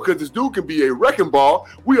the window because this dude can be a wrecking ball.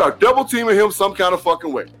 We are double teaming him some kind of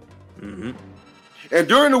fucking way. Mm-hmm. And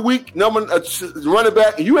during the week, running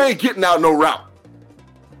back, you ain't getting out no route.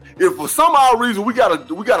 If for some odd reason we got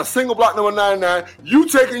a single block number 99, you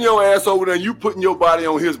taking your ass over there and you putting your body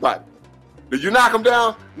on his body. If you knock him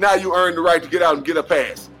down, now you earn the right to get out and get a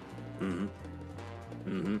pass. Mm-hmm.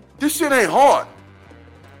 Mm-hmm. This shit ain't hard.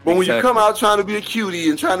 But when you come out trying to be a cutie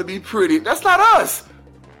and trying to be pretty, that's not us.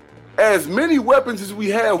 As many weapons as we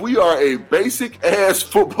have, we are a basic ass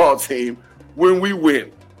football team when we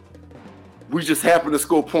win. We just happen to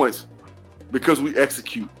score points because we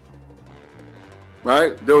execute.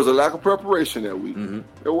 Right? There was a lack of preparation that week. Mm-hmm.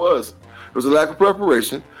 There was a lack of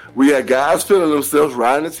preparation. We had guys feeling themselves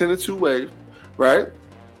riding the 10-2 wave, right?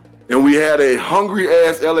 And we had a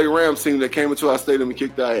hungry-ass LA Rams team that came into our stadium and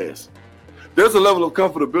kicked our ass. There's a level of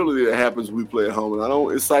comfortability that happens when we play at home.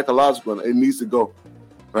 And it's psychological. It needs to go,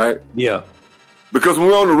 right? Yeah. Because when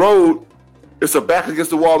we're on the road, it's a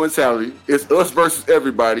back-against-the-wall mentality. It's us versus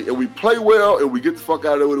everybody. And we play well, and we get the fuck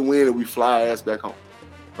out of there with a win, and we fly our ass back home,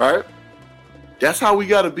 right? That's how we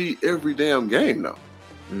got to be every damn game now.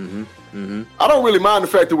 Mm-hmm. Mm-hmm. I don't really mind the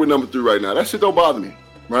fact that we're number 3 right now. That shit don't bother me,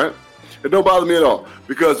 right? It don't bother me at all.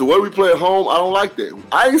 Because the way we play at home, I don't like that.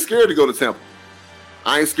 I ain't scared to go to Tampa.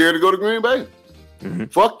 I ain't scared to go to Green Bay. Mm-hmm.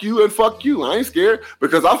 Fuck you and fuck you. I ain't scared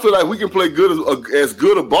because I feel like we can play as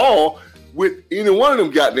good a ball with any one of them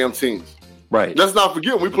goddamn teams. Right. Let's not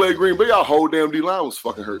forget, when we played Green Bay, our whole damn D-line was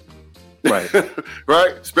fucking hurt. Right.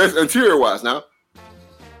 Right? Especially interior-wise now.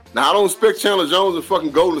 Now, I don't expect Chandler Jones and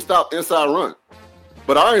fucking Golden to stop inside run.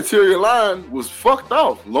 But our interior line was fucked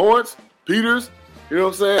off. Lawrence, Peters, you know what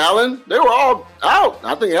I'm saying? Allen, they were all out.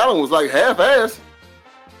 I think Allen was like half-ass.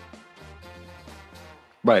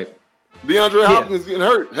 Right. DeAndre Hopkins getting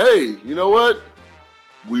hurt. Hey, you know what?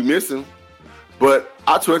 We miss him. But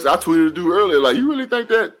I tweeted a dude earlier, like, you really think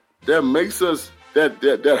that makes us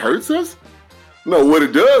that hurts us? No, what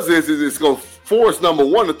it does is it's gonna force number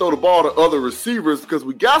one to throw the ball to other receivers because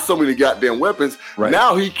we got so many goddamn weapons. Right.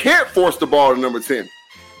 Now he can't force the ball to number 10.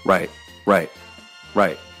 Right.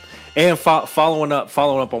 And following up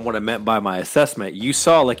on what I meant by my assessment, you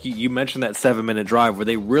saw, like you mentioned, that 7-minute drive where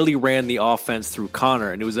they really ran the offense through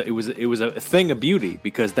Connor, and it was a thing of beauty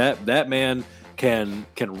because that man can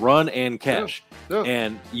run and catch,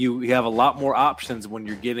 and you have a lot more options when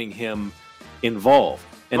you're getting him involved.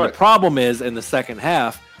 And the problem is in the second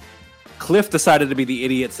half, Cliff decided to be the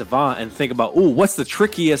idiot savant and think about, what's the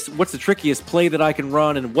trickiest play that I can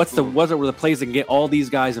run, and what are the plays that can get all these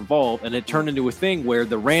guys involved? And it turned into a thing where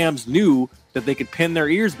the Rams knew that they could pin their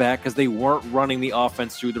ears back because they weren't running the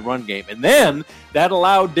offense through the run game. And then that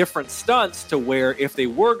allowed different stunts to where if they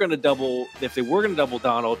were going to double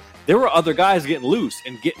Donald, there were other guys getting loose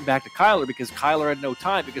and getting back to Kyler because Kyler had no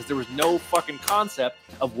time because there was no fucking concept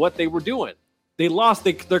of what they were doing. They lost.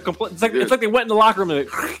 They're complete. It's like they went in the locker room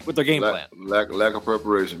with their game plan. Lack of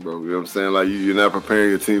preparation, bro. You know what I'm saying? Like you're not preparing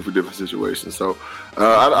your team for different situations. So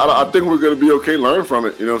I think we're going to be okay. Learn from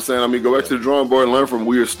it. You know what I'm saying? I mean, go back to the drawing board and learn from.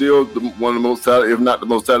 We are still one of the most talented, if not the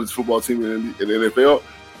most talented football team in the NFL,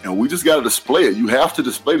 and we just got to display it. You have to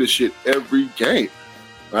display this shit every game,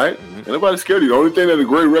 right? And nobody's scared of you. The only thing that a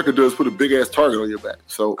great record does is put a big ass target on your back.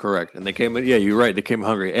 So correct. And they came in. Yeah, you're right. They came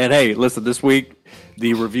hungry. And hey, listen, this week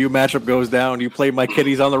the review matchup goes down. You play my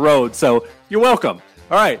Kitties on the road, so you're welcome.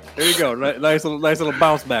 All right, there you go. Nice little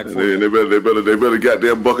bounce back. For you. They better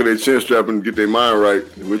goddamn buckle their chin strap and get their mind right.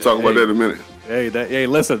 We'll talk about that in a minute. Hey,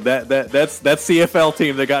 listen, that's CFL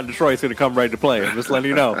team that got in Detroit is going to come ready to play. I'm just letting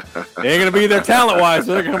you know. They ain't going to be there talent-wise,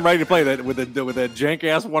 so they're going to come ready to play that with a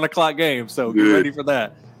jank-ass 1 o'clock game, so get ready for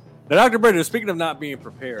that. Now, Dr. Bridges, speaking of not being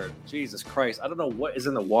prepared, Jesus Christ, I don't know what is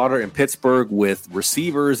in the water in Pittsburgh with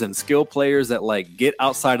receivers and skill players that, like, get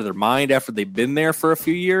outside of their mind after they've been there for a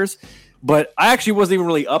few years. But I actually wasn't even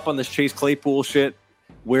really up on this Chase Claypool shit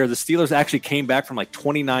where the Steelers actually came back from, like,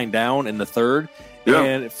 29 down in the third. Yeah.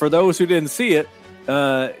 And for those who didn't see it,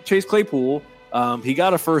 Chase Claypool, he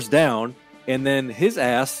got a first down, and then his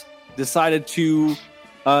ass decided to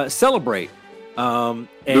celebrate. Do a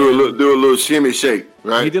little shimmy shake,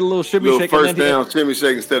 right? He did a little shimmy shake. First down shimmy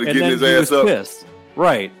shake instead of getting his ass up. Pissed.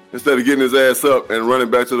 Right. Instead of getting his ass up and running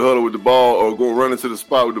back to the huddle with the ball or going running to the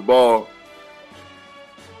spot with the ball.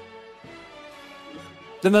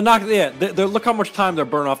 Then they look how much time they're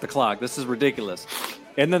burning off the clock. This is ridiculous.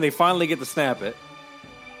 And then they finally get to snap it.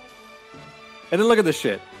 And then look at this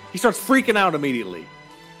shit. He starts freaking out immediately.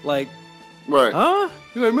 Like, right. Huh?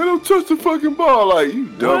 He's like, man, don't touch the fucking ball. Like, you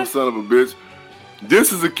dumb son of a bitch.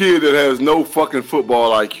 This is a kid that has no fucking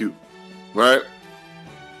football IQ, right?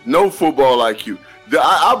 No football IQ.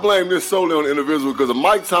 I blame this solely on the individual because a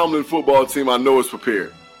Mike Tomlin football team I know is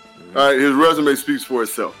prepared. All right, his resume speaks for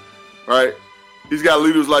itself, right? He's got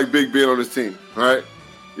leaders like Big Ben on his team, right?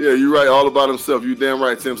 Yeah, you're right, all about himself. You damn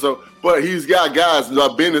right, Tim. So, but he's got guys.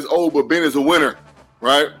 Ben is old, but Ben is a winner,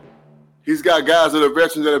 right? He's got guys that are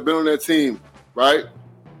veterans that have been on that team, right?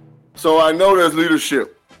 So I know there's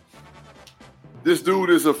leadership. This dude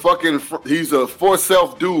is he's a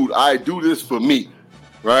for-self dude. I do this for me,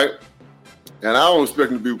 right? And I don't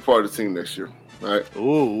expect him to be part of the team next year, right?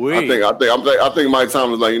 Ooh, I think Mike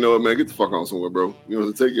Tomlin's like, you know what, man, get the fuck on somewhere, bro. You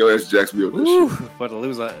know, take your ass to Jacksonville this shit. About to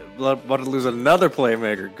lose another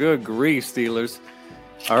playmaker. Good grief, Steelers.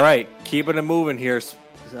 All right, keeping it moving here.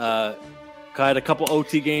 Had a couple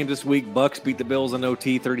OT games this week. Bucks beat the Bills on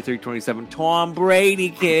OT, 33-27. Tom Brady,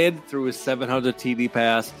 kid, threw his 700 TD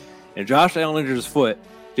pass. And Josh Allen injured his foot.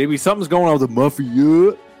 JB, something's going on with the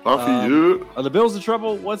Muffy. Are the Bills in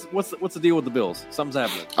trouble? What's the deal with the Bills? Something's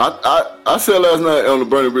happening. I said last night on the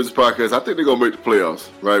Burning Bridges podcast, I think they're gonna make the playoffs,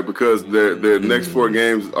 right? Because their next 4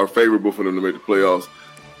 games are favorable for them to make the playoffs.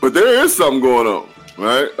 But there is something going on,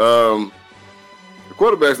 right? The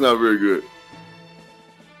quarterback's not very good.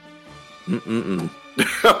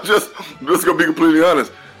 I'm just gonna be completely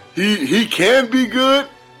honest. He can be good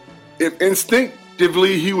if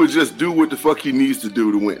instinctively he would just do what the fuck he needs to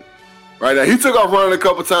do to win. Right now, he took off running a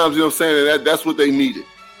couple times, you know what I'm saying, and that's what they needed,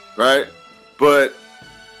 right? But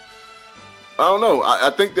I don't know.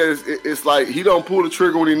 I think that it's like he don't pull the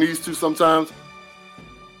trigger when he needs to sometimes.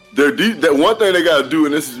 That one thing they got to do,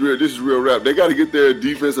 and this is real rap. They got to get their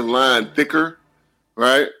defensive line thicker,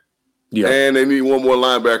 right? Yeah. And they need one more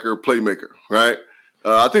linebacker, playmaker, right?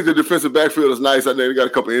 I think the defensive backfield is nice. I think they got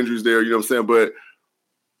a couple injuries there, you know what I'm saying. But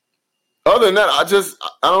other than that, I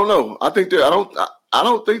don't know. I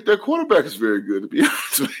don't think their quarterback is very good, to be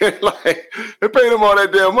honest, man. Like, they paid him all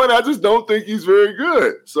that damn money. I just don't think he's very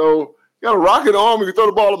good. So got a rocket arm. You can throw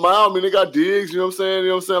the ball a mile. I mean, they got Diggs. You know what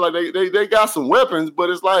I'm saying? Like they got some weapons, but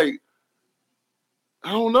it's like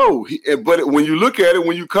I don't know. But when you look at it,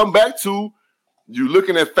 when you come back to, you're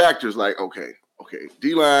looking at factors like okay,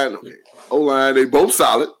 D-line, okay, O-line, they both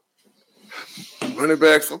solid. Running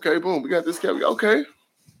backs, okay, boom, we got this guy. Okay,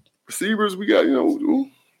 receivers, we got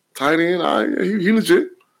tight end. All right, he legit.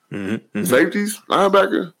 Mm-hmm. Safeties,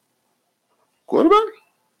 linebacker, quarterback,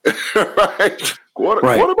 right?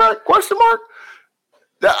 Quarterback? Question mark.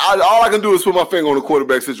 All I can do is put my finger on the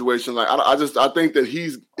quarterback situation. Like I think that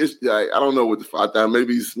I don't know what the fuck.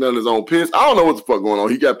 Maybe he's smelling his own piss. I don't know what the fuck going on.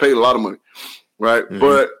 He got paid a lot of money, right? Mm-hmm.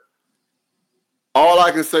 But all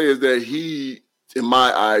I can say is that he, in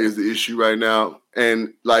my eye, is the issue right now.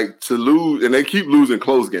 And like to lose, and they keep losing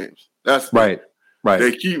close games. That's right. Right.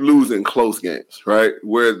 They keep losing close games, right?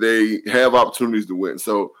 Where they have opportunities to win.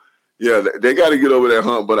 So, yeah, they got to get over that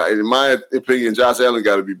hump. But in my opinion, Josh Allen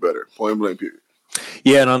got to be better. Point blank, period.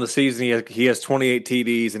 Yeah, and on the season, he has 28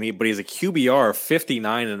 TDs, but he's a QBR of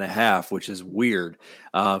 59.5, which is weird.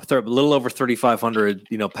 A little over 3,500,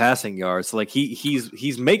 passing yards. So like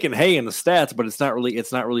he's making hay in the stats, but it's not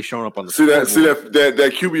really showing up on the scoreboard.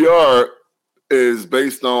 that QBR is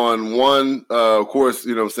based on one, of course,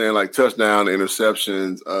 like touchdown,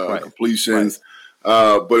 interceptions, right. Completions,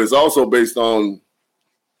 right. But it's also based on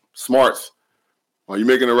smarts. Are you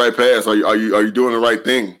making the right pass? Are you doing the right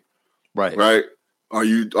thing? Right. Right. Are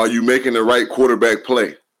you making the right quarterback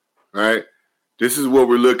play? Right. This is what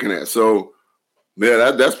we're looking at. So,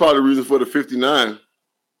 yeah, that's probably the reason for the 59.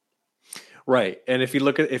 Right. And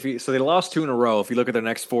so they lost 2 in a row. If you look at their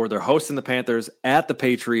next 4, they're hosting the Panthers, at the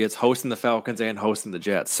Patriots, hosting the Falcons, and hosting the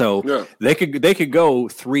Jets. So yeah. they could go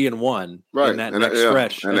 3-1 right. in that next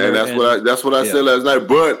stretch. And that's what I said last night.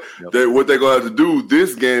 But what they're going to have to do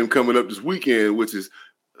this game coming up this weekend, which is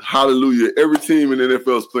hallelujah. Every team in the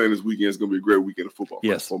NFL is playing this weekend. It's going to be a great weekend of football.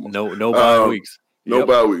 Yes. No bye weeks. No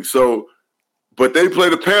bye weeks. So, but they play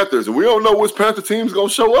the Panthers, and we don't know which Panther team's going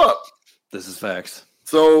to show up. This is facts.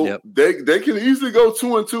 So they can easily go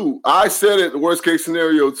 2-2. I said it, the worst case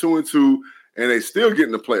scenario, 2-2, and they still get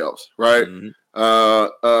in the playoffs, right?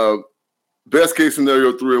 Mm-hmm. Best case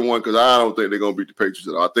scenario, 3-1, because I don't think they're gonna beat the Patriots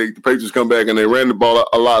at all. I think the Patriots come back and they ran the ball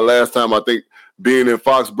a lot last time. I think being in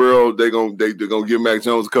Foxborough, they're gonna give Mac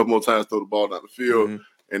Jones a couple more times, throw the ball down the field,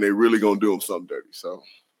 and they're really gonna do him something dirty. So.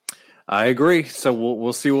 I agree. So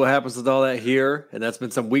we'll see what happens with all that here. And that's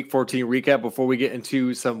been some Week 14 recap. Before we get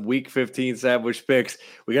into some Week 15 sandwich picks,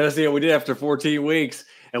 we got to see what we did after 14 weeks.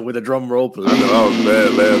 And with a drum roll, please. I know, I was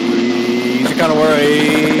bad last week. You kind of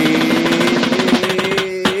worries.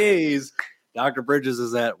 Dr. Bridges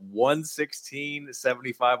is at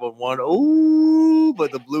 116.75 on one. Ooh,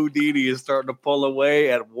 but the Blue Didi is starting to pull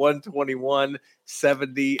away at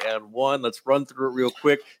 121.70 Let's run through it real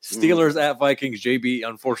quick. Steelers at Vikings. JB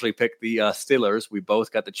unfortunately picked the Steelers. We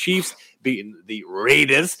both got the Chiefs beating the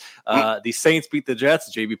Raiders. The Saints beat the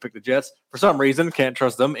Jets. JB picked the Jets. For some reason, can't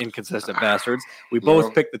trust them. Inconsistent bastards. We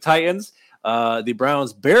both picked the Titans. The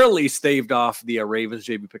Browns barely staved off the Ravens.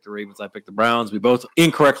 JB picked the Ravens. I picked the Browns. We both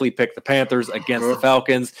incorrectly picked the Panthers against the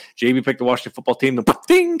Falcons. JB picked the Washington football team.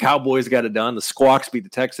 The Cowboys got it done. The Squawks beat the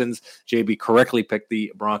Texans. JB correctly picked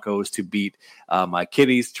the Broncos to beat my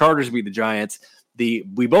Kitties. Chargers beat the Giants.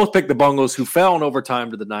 We both picked the Bungles, who fell in overtime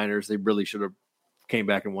to the Niners. They really should have came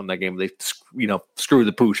back and won that game. They screwed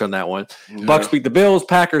the pooch on that one. Yeah. Bucks beat the Bills.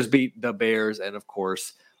 Packers beat the Bears. And, of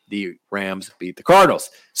course, the Rams beat the Cardinals.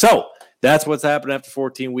 So, that's what's happened after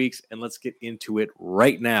 14 weeks, and let's get into it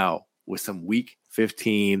right now with some Week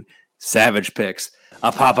 15 Savage picks.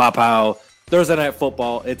 Pow. Thursday Night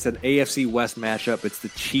Football. It's an AFC West matchup. It's the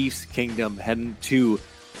Chiefs Kingdom heading to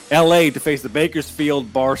L.A. to face the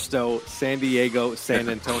Bakersfield, Barstow, San Diego, San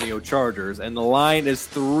Antonio Chargers, and the line is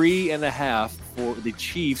 3.5 for the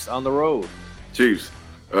Chiefs on the road. Chiefs.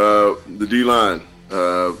 The D-line.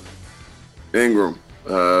 Ingram.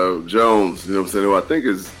 Jones. You know what I'm saying? Who I think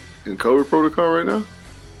is in COVID protocol right now?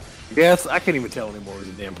 Yes, I can't even tell anymore. It's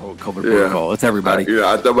a damn COVID protocol. It's everybody.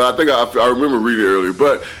 I remember reading it earlier.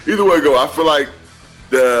 But either way go, I feel like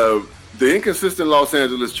the inconsistent Los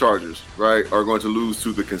Angeles Chargers, right, are going to lose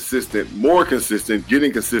to the consistent, more consistent,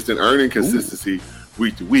 getting consistent, earning consistency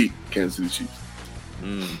week to week Kansas City Chiefs.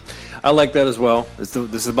 I like that as well. This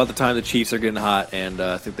is about the time the Chiefs are getting hot, and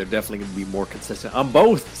I think they're definitely going to be more consistent on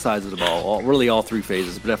both sides of the ball, all 3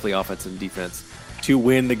 phases, but definitely offense and defense, to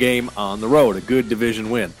win the game on the road, a good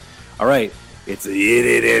division win. All right, it's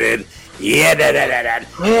Raiders. Yawning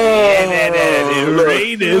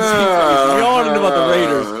about the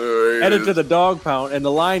Raiders. headed to the dog pound, and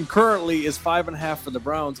the line currently is 5.5 for the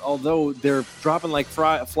Browns, although they're dropping like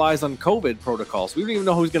flies on COVID protocols. We don't even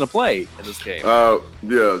know who's going to play in this game.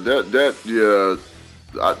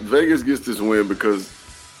 Vegas gets this win because,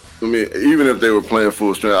 I mean, even if they were playing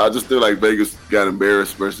full strength, I just feel like Vegas got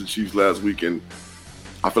embarrassed versus the Chiefs last week, and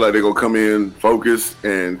I feel like they're going to come in focused,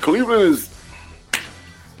 and Cleveland is,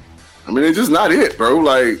 I mean, it's just not it, bro.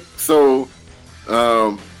 Like, so,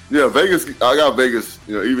 Vegas, I got Vegas,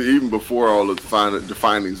 even before all the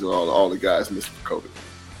findings of all the guys missing for COVID.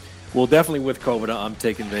 Well, definitely with COVID, I'm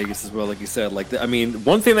taking Vegas as well, like you said. I mean,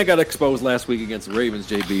 one thing that got exposed last week against the Ravens,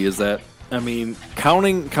 JB, is that, I mean,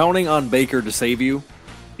 counting on Baker to save you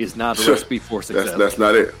is not the recipe for success. That's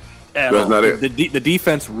not it. That's not it. The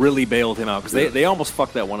defense really bailed him out because they almost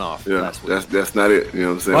fucked that one off last week. That's not it. You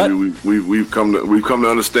know what I'm saying? We've come to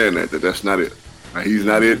understand that's not it. He's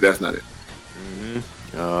not it. That's not it. Mm-hmm.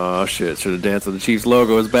 Oh shit! Should have danced with the Chiefs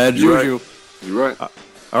logo. It's bad juju. You're right. All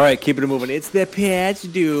right, keeping it moving. It's the Pats,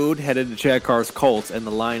 dude. Headed to Chad Carr's Colts, and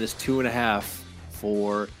the line is 2.5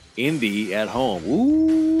 for Indy at home.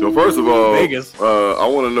 Ooh. So first of all, Vegas. I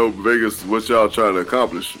want to know Vegas what y'all trying to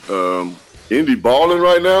accomplish. Indy balling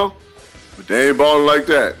right now, but they ain't balling like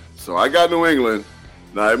that. So I got New England.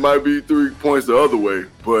 Now it might be 3 points the other way,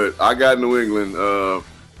 but I got New England.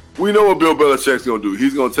 We know what Bill Belichick's gonna do.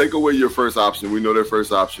 He's gonna take away your first option. We know their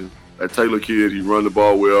first option. That Taylor kid, he run the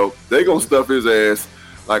ball well. They gonna stuff his ass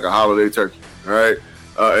like a holiday turkey. All right.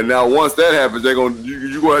 And now once that happens, you're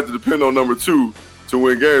gonna have to depend on number 2 to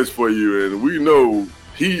win games for you. And we know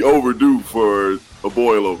he overdue for a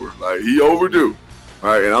boil over. Like he overdue. All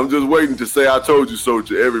right. And I'm just waiting to say I told you so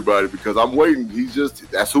to everybody because I'm waiting.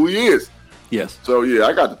 That's who he is. Yes. So yeah,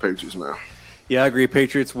 I got the Patriots now. Yeah, I agree.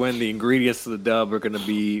 Patriots win. The ingredients to the dub are going to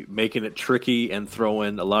be making it tricky and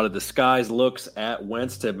throwing a lot of disguised looks at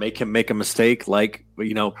Wentz to make him make a mistake, like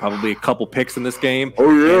probably a couple picks in this game. Oh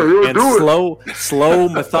yeah, he'll do it.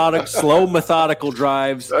 Slow, methodical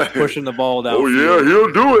drives, pushing the ball down. Oh yeah,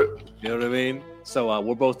 he'll do it. You know what I mean? So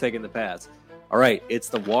we're both taking the Pats. All right, it's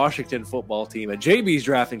the Washington football team, a JB's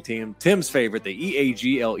drafting team, Tim's favorite, the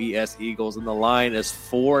Eagles, Eagles, and the line is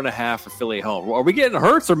 4.5 for Philly at home. Are we getting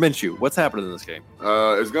Hurts or Minshew? What's happening in this game?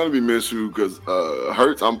 It's going to be Minshew because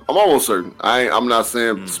Hurts, I'm almost certain. I'm not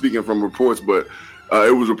saying speaking from reports, but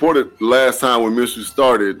it was reported last time when Minshew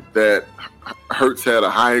started that Hurts had a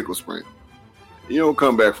high ankle sprain. You don't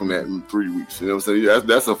come back from that in 3 weeks. You know what I'm saying?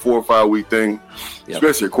 That's a 4 or 5 week thing,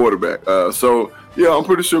 especially a quarterback. So, yeah, I'm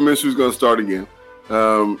pretty sure Minshew's going to start again.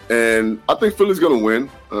 And I think Philly's going to win.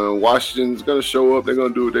 Washington's going to show up. They're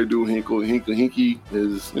going to do what they do. Hinky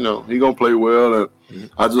is, he going to play well.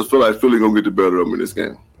 I just feel like Philly going to get the better of them in this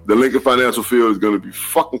game. The Lincoln Financial Field is going to be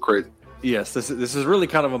fucking crazy. Yes, this is really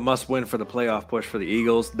kind of a must-win for the playoff push for the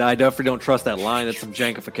Eagles. I definitely don't trust that line. There's some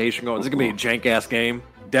jankification going. This is going to be a jank-ass game.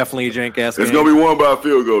 Definitely a jank-ass game. It's going to be won by a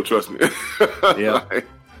field goal, trust me.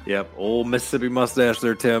 Yep. Old Mississippi mustache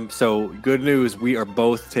there, Tim. So, good news. We are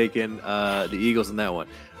both taking the Eagles in that one.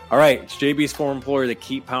 All right. It's JB's former employer that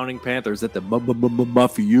keep pounding Panthers at the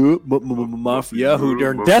Mafia, who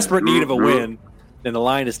they're in desperate need of a win. And the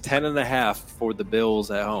line is 10.5 for the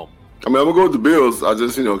Bills at home. I mean, I'm going to go with the Bills. I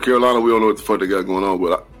just, Carolina, we don't know what the fuck they got going on.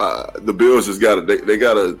 But the Bills just got to, they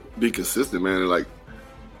got to be consistent, man. Like,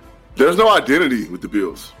 there's no identity with the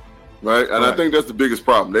Bills. Right? And I think that's the biggest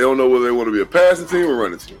problem. They don't know whether they want to be a passing team or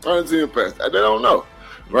running team. Running team, passing. They don't know.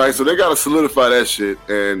 Right? So they got to solidify that shit.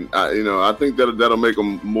 And, I think that'll make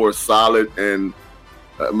them more solid and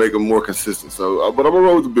make them more consistent. So, but I'm going to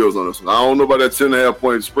roll with the Bills on this one. I don't know about that 10.5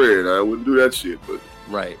 point spread. I wouldn't do that shit. But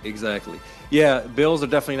right, exactly. Yeah, Bills are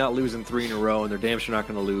definitely not losing 3 in a row, and they're damn sure not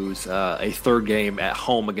going to lose a third game at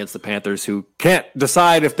home against the Panthers, who can't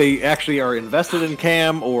decide if they actually are invested in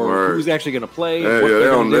Cam or who's actually going to play. They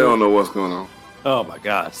don't know what's going on. Oh, my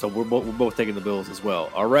God. So we're both taking the Bills as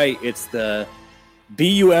well. All right, it's the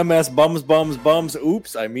BUMS bums.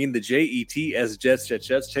 Oops, I mean the JETS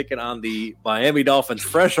Jets taking on the Miami Dolphins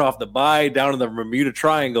fresh off the bye down in the Bermuda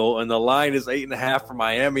Triangle, and the line is 8.5 for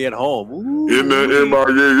Miami at home. Ooh. In the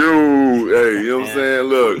MRU. Hey, you know what I'm saying?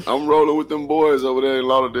 Look, I'm rolling with them boys over there in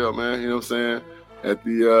Lauderdale, man. You know what I'm saying? At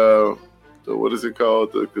the what is it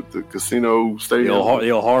called? The casino stadium.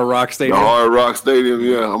 The old Hard Rock Stadium. The Hard Rock Stadium,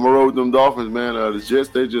 yeah. I'm gonna roll with them Dolphins, man. The Jets,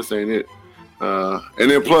 they just ain't it. And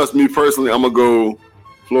then plus, me personally, I'm going to go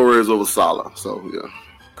Flores over Salah. So, yeah.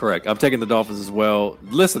 Correct. I'm taking the Dolphins as well.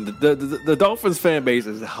 Listen, the Dolphins fan base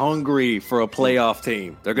is hungry for a playoff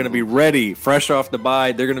team. They're going to be ready, fresh off the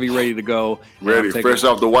bye. They're going to be ready to go. Ready, fresh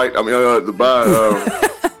off the bye.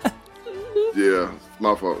 Yeah,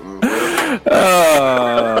 my fault.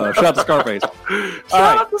 Shout out to Scarface.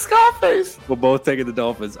 Shout out to Scarface. We're both taking the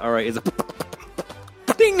Dolphins. All right, it's a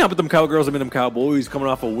ding up with them Cowgirls and them Cowboys coming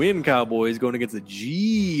off a win. Cowboys going against the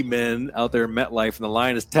G-men out there in MetLife, and the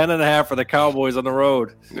line is 10.5 for the Cowboys on the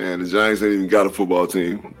road. Man, the Giants ain't even got a football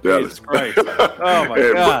team. Jesus Christ. Oh,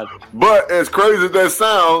 my God. But as crazy as that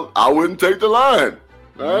sounds, I wouldn't take the line.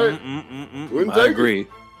 All right? Wouldn't take it.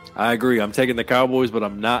 I agree. I'm taking the Cowboys, but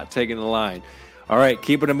I'm not taking the line. All right,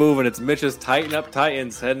 keeping it moving. It's Mitch's Tighten Up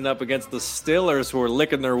Titans heading up against the Steelers, who are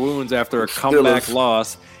licking their wounds after a comeback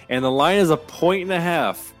loss. And the line is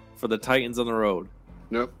 1.5 for the Titans on the road.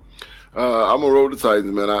 Yep. I'm going to roll the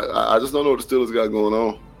Titans, man. I just don't know what the Steelers got going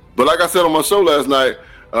on. But like I said on my show last night,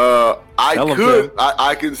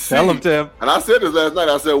 I can see. Tell him, Tim. And I said this last night.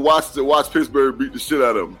 I said, watch Pittsburgh beat the shit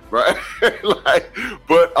out of them, right?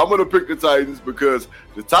 But I'm going to pick the Titans because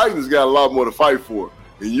the Titans got a lot more to fight for.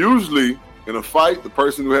 And usually in a fight, the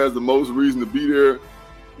person who has the most reason to be there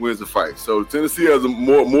wins the fight. So Tennessee has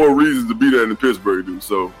more reasons to be there than Pittsburgh do.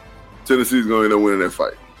 So Tennessee's going to end up winning that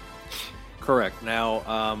fight. Correct. Now,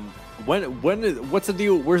 what's the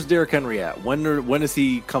deal? Where's Derrick Henry at? When is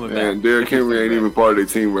he coming back? And Derrick Henry ain't even part of their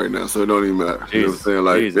team right now, so it don't even matter. You know what I'm saying?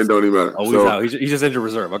 Like, it don't even matter. Oh, he's out. He's just injured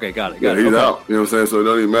reserve. Okay, got it. He's out. You know what I'm saying? So it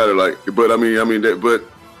don't even matter. Like, but I mean, but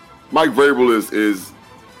Mike Vrabel is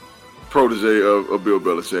protege of Bill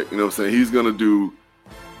Belichick. You know what I'm saying? He's gonna do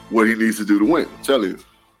what he needs to do to win. I'm telling you.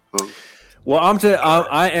 Well,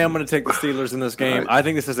 I am going to take the Steelers in this game. Right. I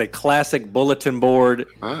think this is a classic bulletin board.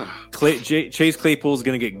 Chase Claypool is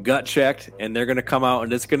going to get gut checked, and they're going to come out,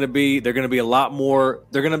 and they're going to be a lot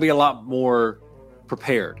more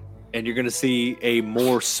prepared, and you're going to see a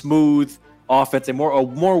more smooth offense, a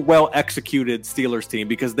more well executed Steelers team,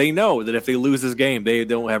 because they know that if they lose this game, they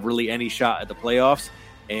don't have really any shot at the playoffs.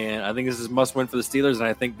 And I think this is a must win for the Steelers, and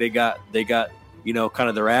I think they got kind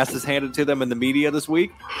of their asses handed to them in the media this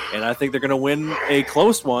week. And I think they're going to win a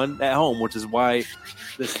close one at home, which is why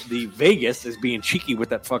the Vegas is being cheeky with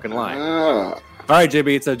that fucking line. All right,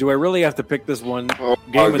 JB, so do I really have to pick this one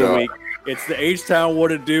game of the week? It's the H-Town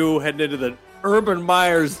What It Do heading into the Urban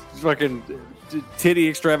Myers fucking titty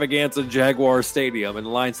extravaganza Jaguar Stadium, and the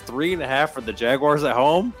line's 3.5 for the Jaguars at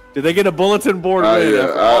home. Did they get a bulletin board win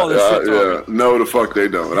after all this shit talking? No, the fuck they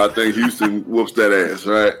don't. And I think Houston whoops that ass,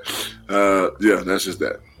 right? That's just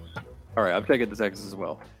that. All right, I'm taking the Texans as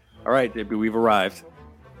well. All right, JB, we've arrived.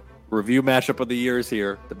 Review matchup of the year is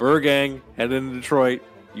here. The Burr Gang heading into Detroit.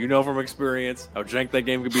 You know from experience how jank that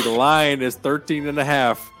game could be. The line is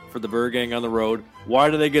 13.5 for the Burr Gang on the road. Why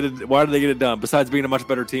do they get it done? Besides being a much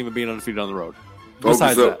better team and being undefeated on the road.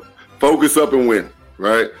 Focus up and win,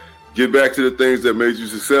 right? Get back to the things that made you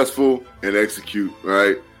successful and execute,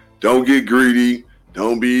 right? Don't get greedy.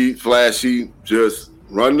 Don't be flashy. Just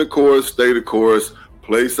run the course, stay the course,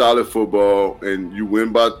 play solid football, and you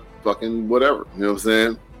win by fucking whatever. You know what I'm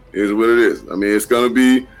saying? It is what it is. I mean, it's going to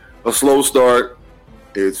be a slow start.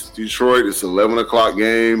 It's Detroit. It's an 11 o'clock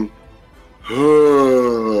game.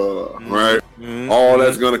 Right? Mm-hmm. All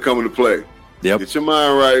that's going to come into play. Yep. Get your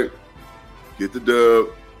mind right. Get the dub.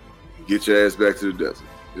 Get your ass back to the desert.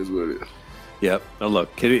 Is what it is. Yep. Now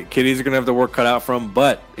look, Kitties are going to have the work cut out from,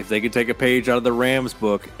 but if they could take a page out of the Rams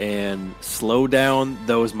book and slow down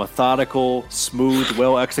those methodical, smooth,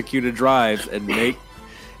 well-executed drives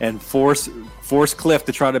and force Cliff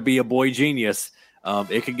to try to be a boy genius,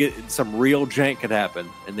 it could get some real jank could happen,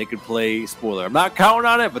 and they could play spoiler. I'm not counting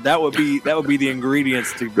on it, but that would be the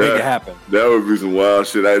ingredients to make it happen. That would be some wild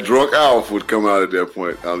shit. Drunk Alf would come out at that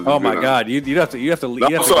point. Oh my God, you'd have to.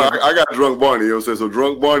 I got Drunk Barney. You know what I'm saying? So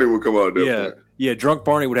Drunk Barney would come out at that point. Yeah, Drunk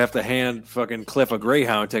Barney would have to hand fucking Cliff a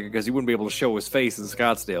Greyhound ticket because he wouldn't be able to show his face in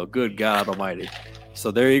Scottsdale. Good God Almighty!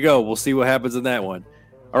 So there you go. We'll see what happens in that one.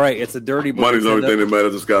 All right, it's a Dirty Bird. Money's the only thing that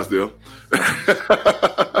matters in Scottsdale.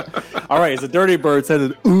 All right, it's a Dirty Bird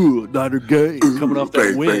headed. Ooh, Niner Gang coming off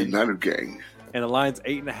that win. Niner Gang. And the line's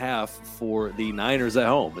 8.5 for the Niners at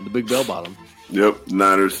home in the Big Bell Bottom. Yep,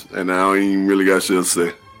 Niners, and I don't even really got shit to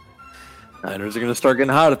say. Niners are going to start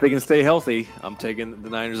getting hot if they can stay healthy. I'm taking the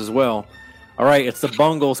Niners as well. All right, it's the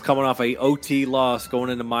Bungles coming off a OT loss going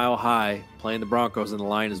into Mile High, playing the Broncos, and the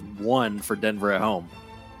line is 1 for Denver at home.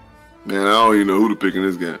 Man, I don't even know who to pick in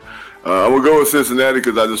this game. I'm gonna go with Cincinnati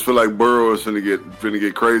because I just feel like Burrow is finna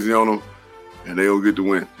get crazy on them, and they gonna get the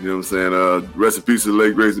win. You know what I'm saying? Rest in peace to the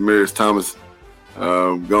late great Demaryius Thomas,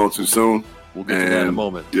 gone too soon. We'll get to that in a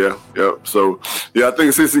moment. Yeah. So I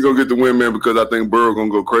think Cincy gonna get the win, man, because I think Burrow gonna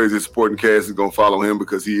go crazy. His supporting cast is gonna follow him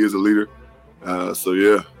because he is a leader.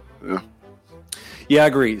 Yeah, I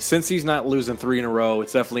agree. Since he's not losing 3 in a row,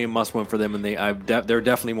 it's definitely a must-win for them, and they're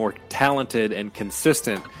definitely more talented and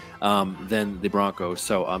consistent than the Broncos.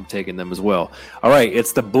 So I'm taking them as well. All right,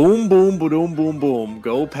 it's the boom, boom, boom, boom, boom.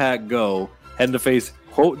 Go Pack, go. Heading to face,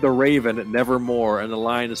 quote, the Raven, nevermore. And the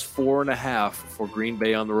line is 4.5 for Green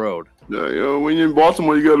Bay on the road. Yeah, when you're in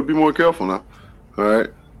Baltimore, you got to be more careful now. All right.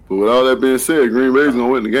 But with all that being said, Green Bay's going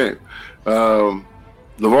to win the game.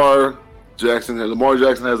 Lamar Jackson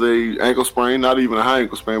has a ankle sprain, not even a high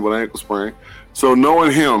ankle sprain, but an ankle sprain. So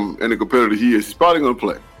knowing him and the competitor he is, he's probably going to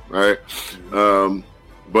play, right?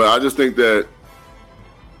 But I just think that,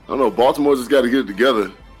 I don't know, Baltimore just got to get it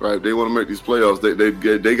together, right? They want to make these playoffs.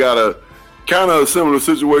 They got a kind of a similar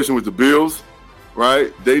situation with the Bills,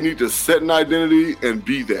 right? They need to set an identity and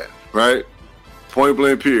be that, right? Point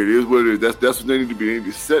blank period. It is what it is. That's what they need to be. They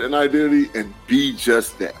need to set an identity and be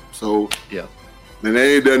just that. So yeah. And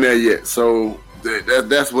they ain't done that yet. So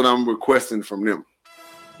that's what I'm requesting from them.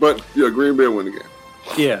 But yeah, Green Bay win the game.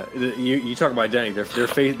 Yeah, you talk about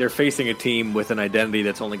identity. They're facing a team with an identity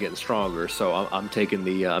that's only getting stronger. So I'm taking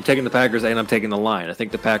the Packers and I'm taking the line. I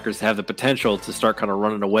think the Packers have the potential to start kind of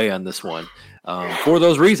running away on this one for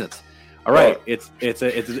those reasons. All right, it's a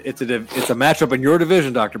matchup in your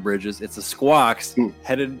division, Dr. Bridges. It's the Squawks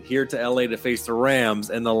headed here to LA to face the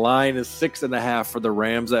Rams, and the line is 6.5 for the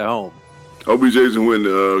Rams at home. OBJ's gonna win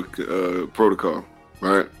the protocol,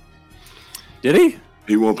 right? Did he?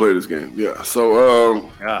 He won't play this game. Yeah. So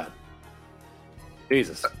God,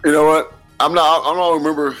 Jesus. You know what? I don't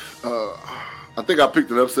remember. I think I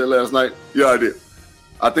picked an upset last night. Yeah, I did.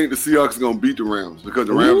 I think the Seahawks are gonna beat the Rams because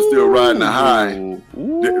the Rams are still riding the high.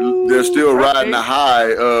 They're still riding the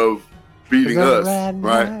high of beating us,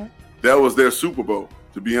 right? That was their Super Bowl,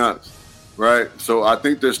 to be honest, right? So I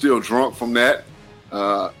think they're still drunk from that.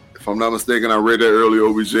 If I'm not mistaken, I read that earlier.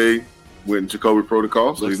 OBJ went Jacoby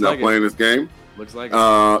protocol, so he's not playing this game. Looks like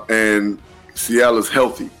and Seattle is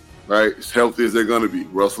healthy, right? As healthy as they're going to be.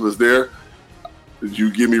 Russell is there.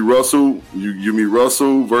 You give me Russell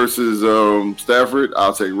versus Stafford,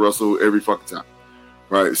 I'll take Russell every fucking time,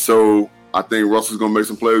 right? So I think Russell's going to make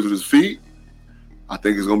some plays with his feet. I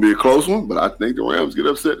think it's going to be a close one, but I think the Rams get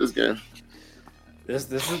upset this game.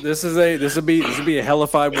 This would be a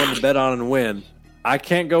hellified one to bet on and win. I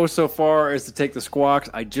can't go so far as to take the Squawks.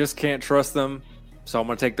 I just can't trust them. So I'm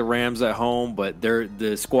going to take the Rams at home, but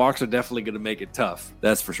the Squawks are definitely going to make it tough.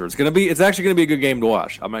 That's for sure. It's actually going to be a good game to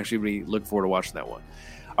watch. I'm actually looking forward to watching that one.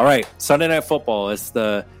 All right, Sunday Night Football. It's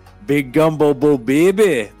the Big Gumbo Bull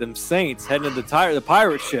Baby, them Saints heading to the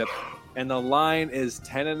pirate ship, and the line is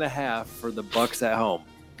 10.5 for the Bucks at home.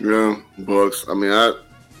 Yeah, Bucks. I mean,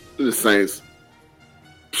 the Saints.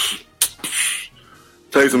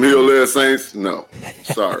 Taysom Hill there, Saints? No.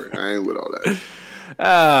 Sorry, I ain't with all that.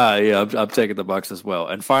 Yeah, I'm taking the Bucks as well.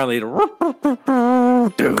 And finally, it's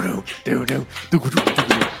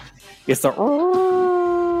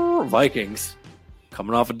the Vikings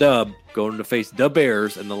coming off a dub, going to face the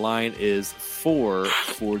Bears, and the line is 4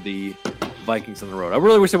 for the Vikings on the road. I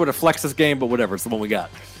really wish they would have flexed this game, but whatever. It's the one we got.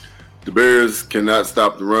 The Bears cannot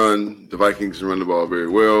stop the run. The Vikings can run the ball very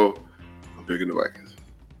well. I'm picking the Vikings.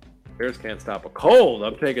 Bears can't stop a cold.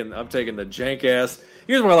 I'm taking the jank ass.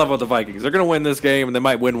 Here's what I love about the Vikings. They're going to win this game, and they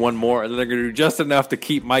might win one more, and then they're going to do just enough to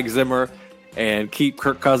keep Mike Zimmer and keep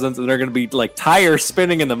Kirk Cousins, and they're going to be like tires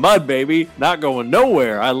spinning in the mud, baby, not going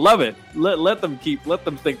nowhere. I love it. Let them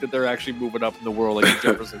think that they're actually moving up in the world like the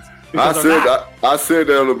Jeffersons. I said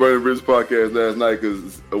that on the Burning Bridge podcast last night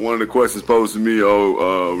because one of the questions posed to me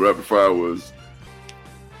rapid fire was,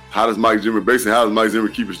 how does Mike Zimmer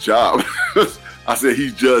keep his job? I said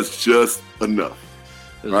he's just enough.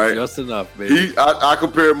 Right? Just enough, baby. I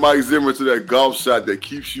compared Mike Zimmer to that golf shot that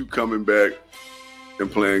keeps you coming back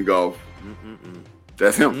and playing golf.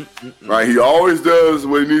 That's him. Right? He always does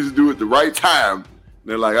what he needs to do at the right time. And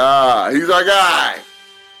they're like, he's our guy.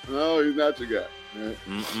 No, he's not your guy. Right?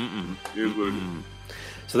 Here's what it is.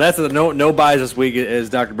 So that's the no buys this week, as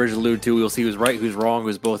Dr. Bridges alluded to. We'll see who's right, who's wrong,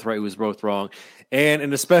 who's both right, who's both wrong. And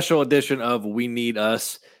in a special edition of We Need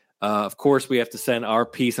Us, of course, we have to send our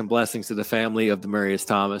peace and blessings to the family of Demaryius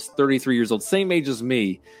Thomas, 33 years old, same age as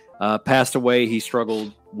me, passed away. He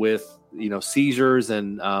struggled with, seizures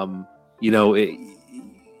and,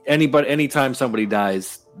 anytime somebody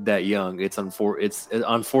dies that young, it's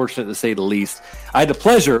unfortunate to say the least. I had the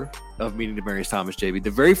pleasure of meeting Demaryius Thomas, JB. The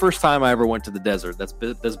very first time I ever went to the desert. That's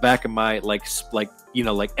back in my like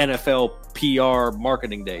NFL PR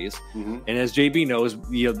marketing days. And as JB knows,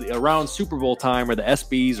 around Super Bowl time or the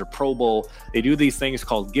SBs or Pro Bowl, they do these things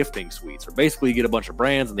called gifting suites, or basically you get a bunch of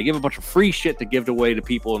brands and they give a bunch of free shit to give away to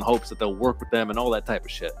people in hopes that they'll work with them and all that type of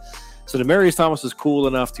shit. So Demaryius Thomas was cool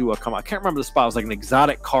enough to come. I can't remember the spot. It was like an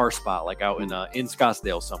exotic car spot, like out in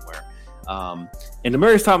Scottsdale somewhere. And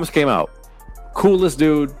Demaryius Thomas came out, coolest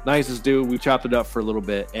dude, nicest dude. We chopped it up for a little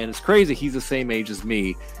bit, and it's crazy. He's the same age as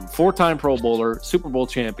me. 4-time Pro Bowler, Super Bowl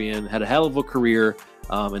champion, had a hell of a career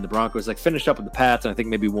in the Broncos. Like finished up with the Pats, and I think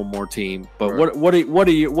maybe one more team. But right. what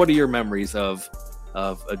are your memories of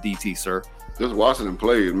a DT, sir? Just watching him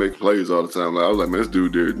play and make plays all the time. Like, I was like, man, this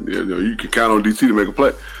dude, you can count on DT to make a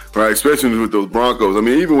play, right? Especially with those Broncos. I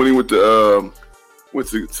mean, even when he went to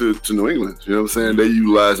New England, you know what I'm saying? They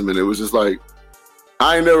utilized him, and it was just like,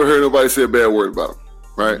 I ain't never heard nobody say a bad word about him,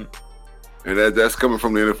 right? Mm-hmm. And that's coming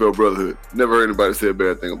from the NFL brotherhood. Never heard anybody say a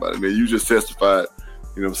bad thing about him. And you just testified,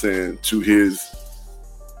 you know what I'm saying, to his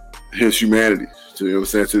humanity, to, you know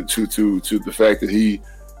what I'm saying, to the fact that he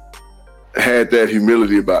had that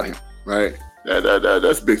humility about him, right?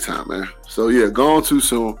 That's big time, man. So yeah, gone too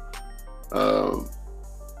soon.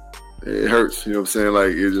 It hurts, you know what I'm saying? Like,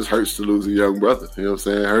 it just hurts to lose a young brother, you know what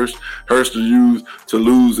I'm saying? Hurts to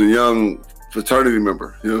lose a young fraternity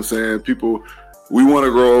member, you know what I'm saying? People, we want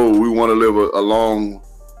to grow old, we want to live a long,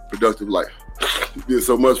 productive life. He did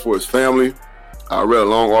so much for his family. I read a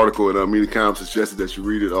long article and Media Com suggested that you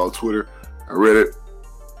read it on Twitter. I read it.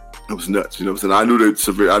 It was nuts, you know what I'm saying? I knew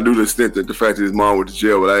the extent that the fact that his mom went to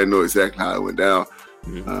jail, but I didn't know exactly how it went down.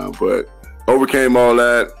 Mm-hmm. But overcame all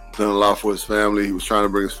that, done a lot for his family. He was trying to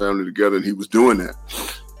bring his family together, and he was doing that.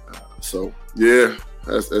 So yeah,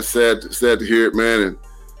 that's sad to hear it, man. And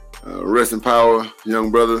rest in power,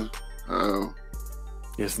 young brother.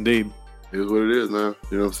 Yes, indeed. It is what it is, man.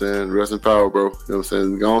 You know what I'm saying? Rest in power, bro. You know what I'm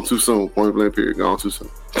saying? Gone too soon. Point blank period. Gone too soon.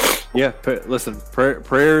 Yeah. Listen,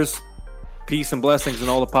 prayers, peace, and blessings, and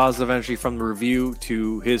all the positive energy from the review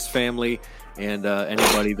to his family and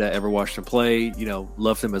anybody that ever watched him play. You know,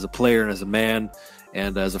 loved him as a player and as a man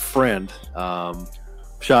and as a friend.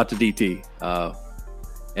 Shout out to DT.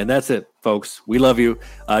 And that's it, folks. We love you.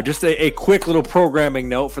 Just a quick little programming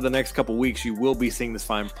note for the next couple weeks. You will be seeing this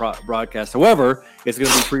fine broadcast. However, it's going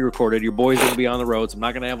to be pre-recorded. Your boys are going to be on the road, so I'm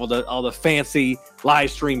not going to have all the fancy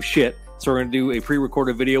live stream shit. So we're going to do a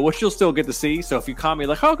pre-recorded video, which you'll still get to see. So if you comment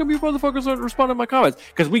like, how come you motherfuckers don't respond to my comments?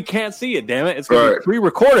 Because we can't see it, damn it. It's going to be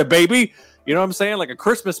pre-recorded, baby. You know what I'm saying? Like a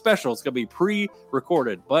Christmas special. It's going to be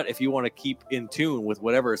pre-recorded. But if you want to keep in tune with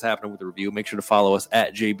whatever is happening with the review, make sure to follow us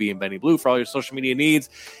at JB and Benny Blue for all your social media needs.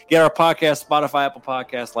 Get our podcast, Spotify, Apple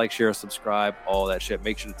Podcasts, like, share, subscribe, all that shit.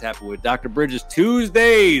 Make sure to tap it with Dr. Bridges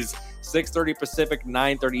Tuesdays, 6:30 Pacific,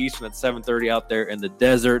 9:30 Eastern at 7:30 out there in the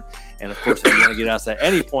desert. And of course, if you want to get us at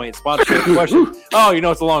any point, sponsorship question. Oh, you know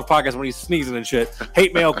it's a long podcast when he's sneezing and shit.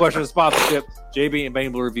 Hate mail, question, sponsorship. JB and Benny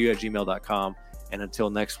Blue Review at gmail.com. And until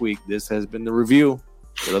next week, this has been the review.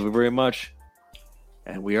 We love you very much.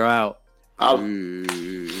 And we are out.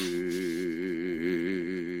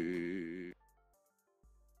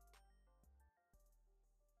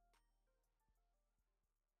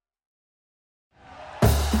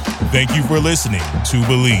 Thank you for listening to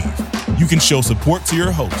Believe. You can show support to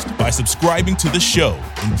your host by subscribing to the show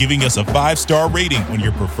and giving us a 5-star rating on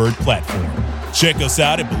your preferred platform. Check us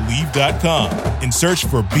out at Believe.com and search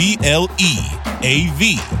for BLEAV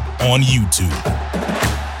on YouTube.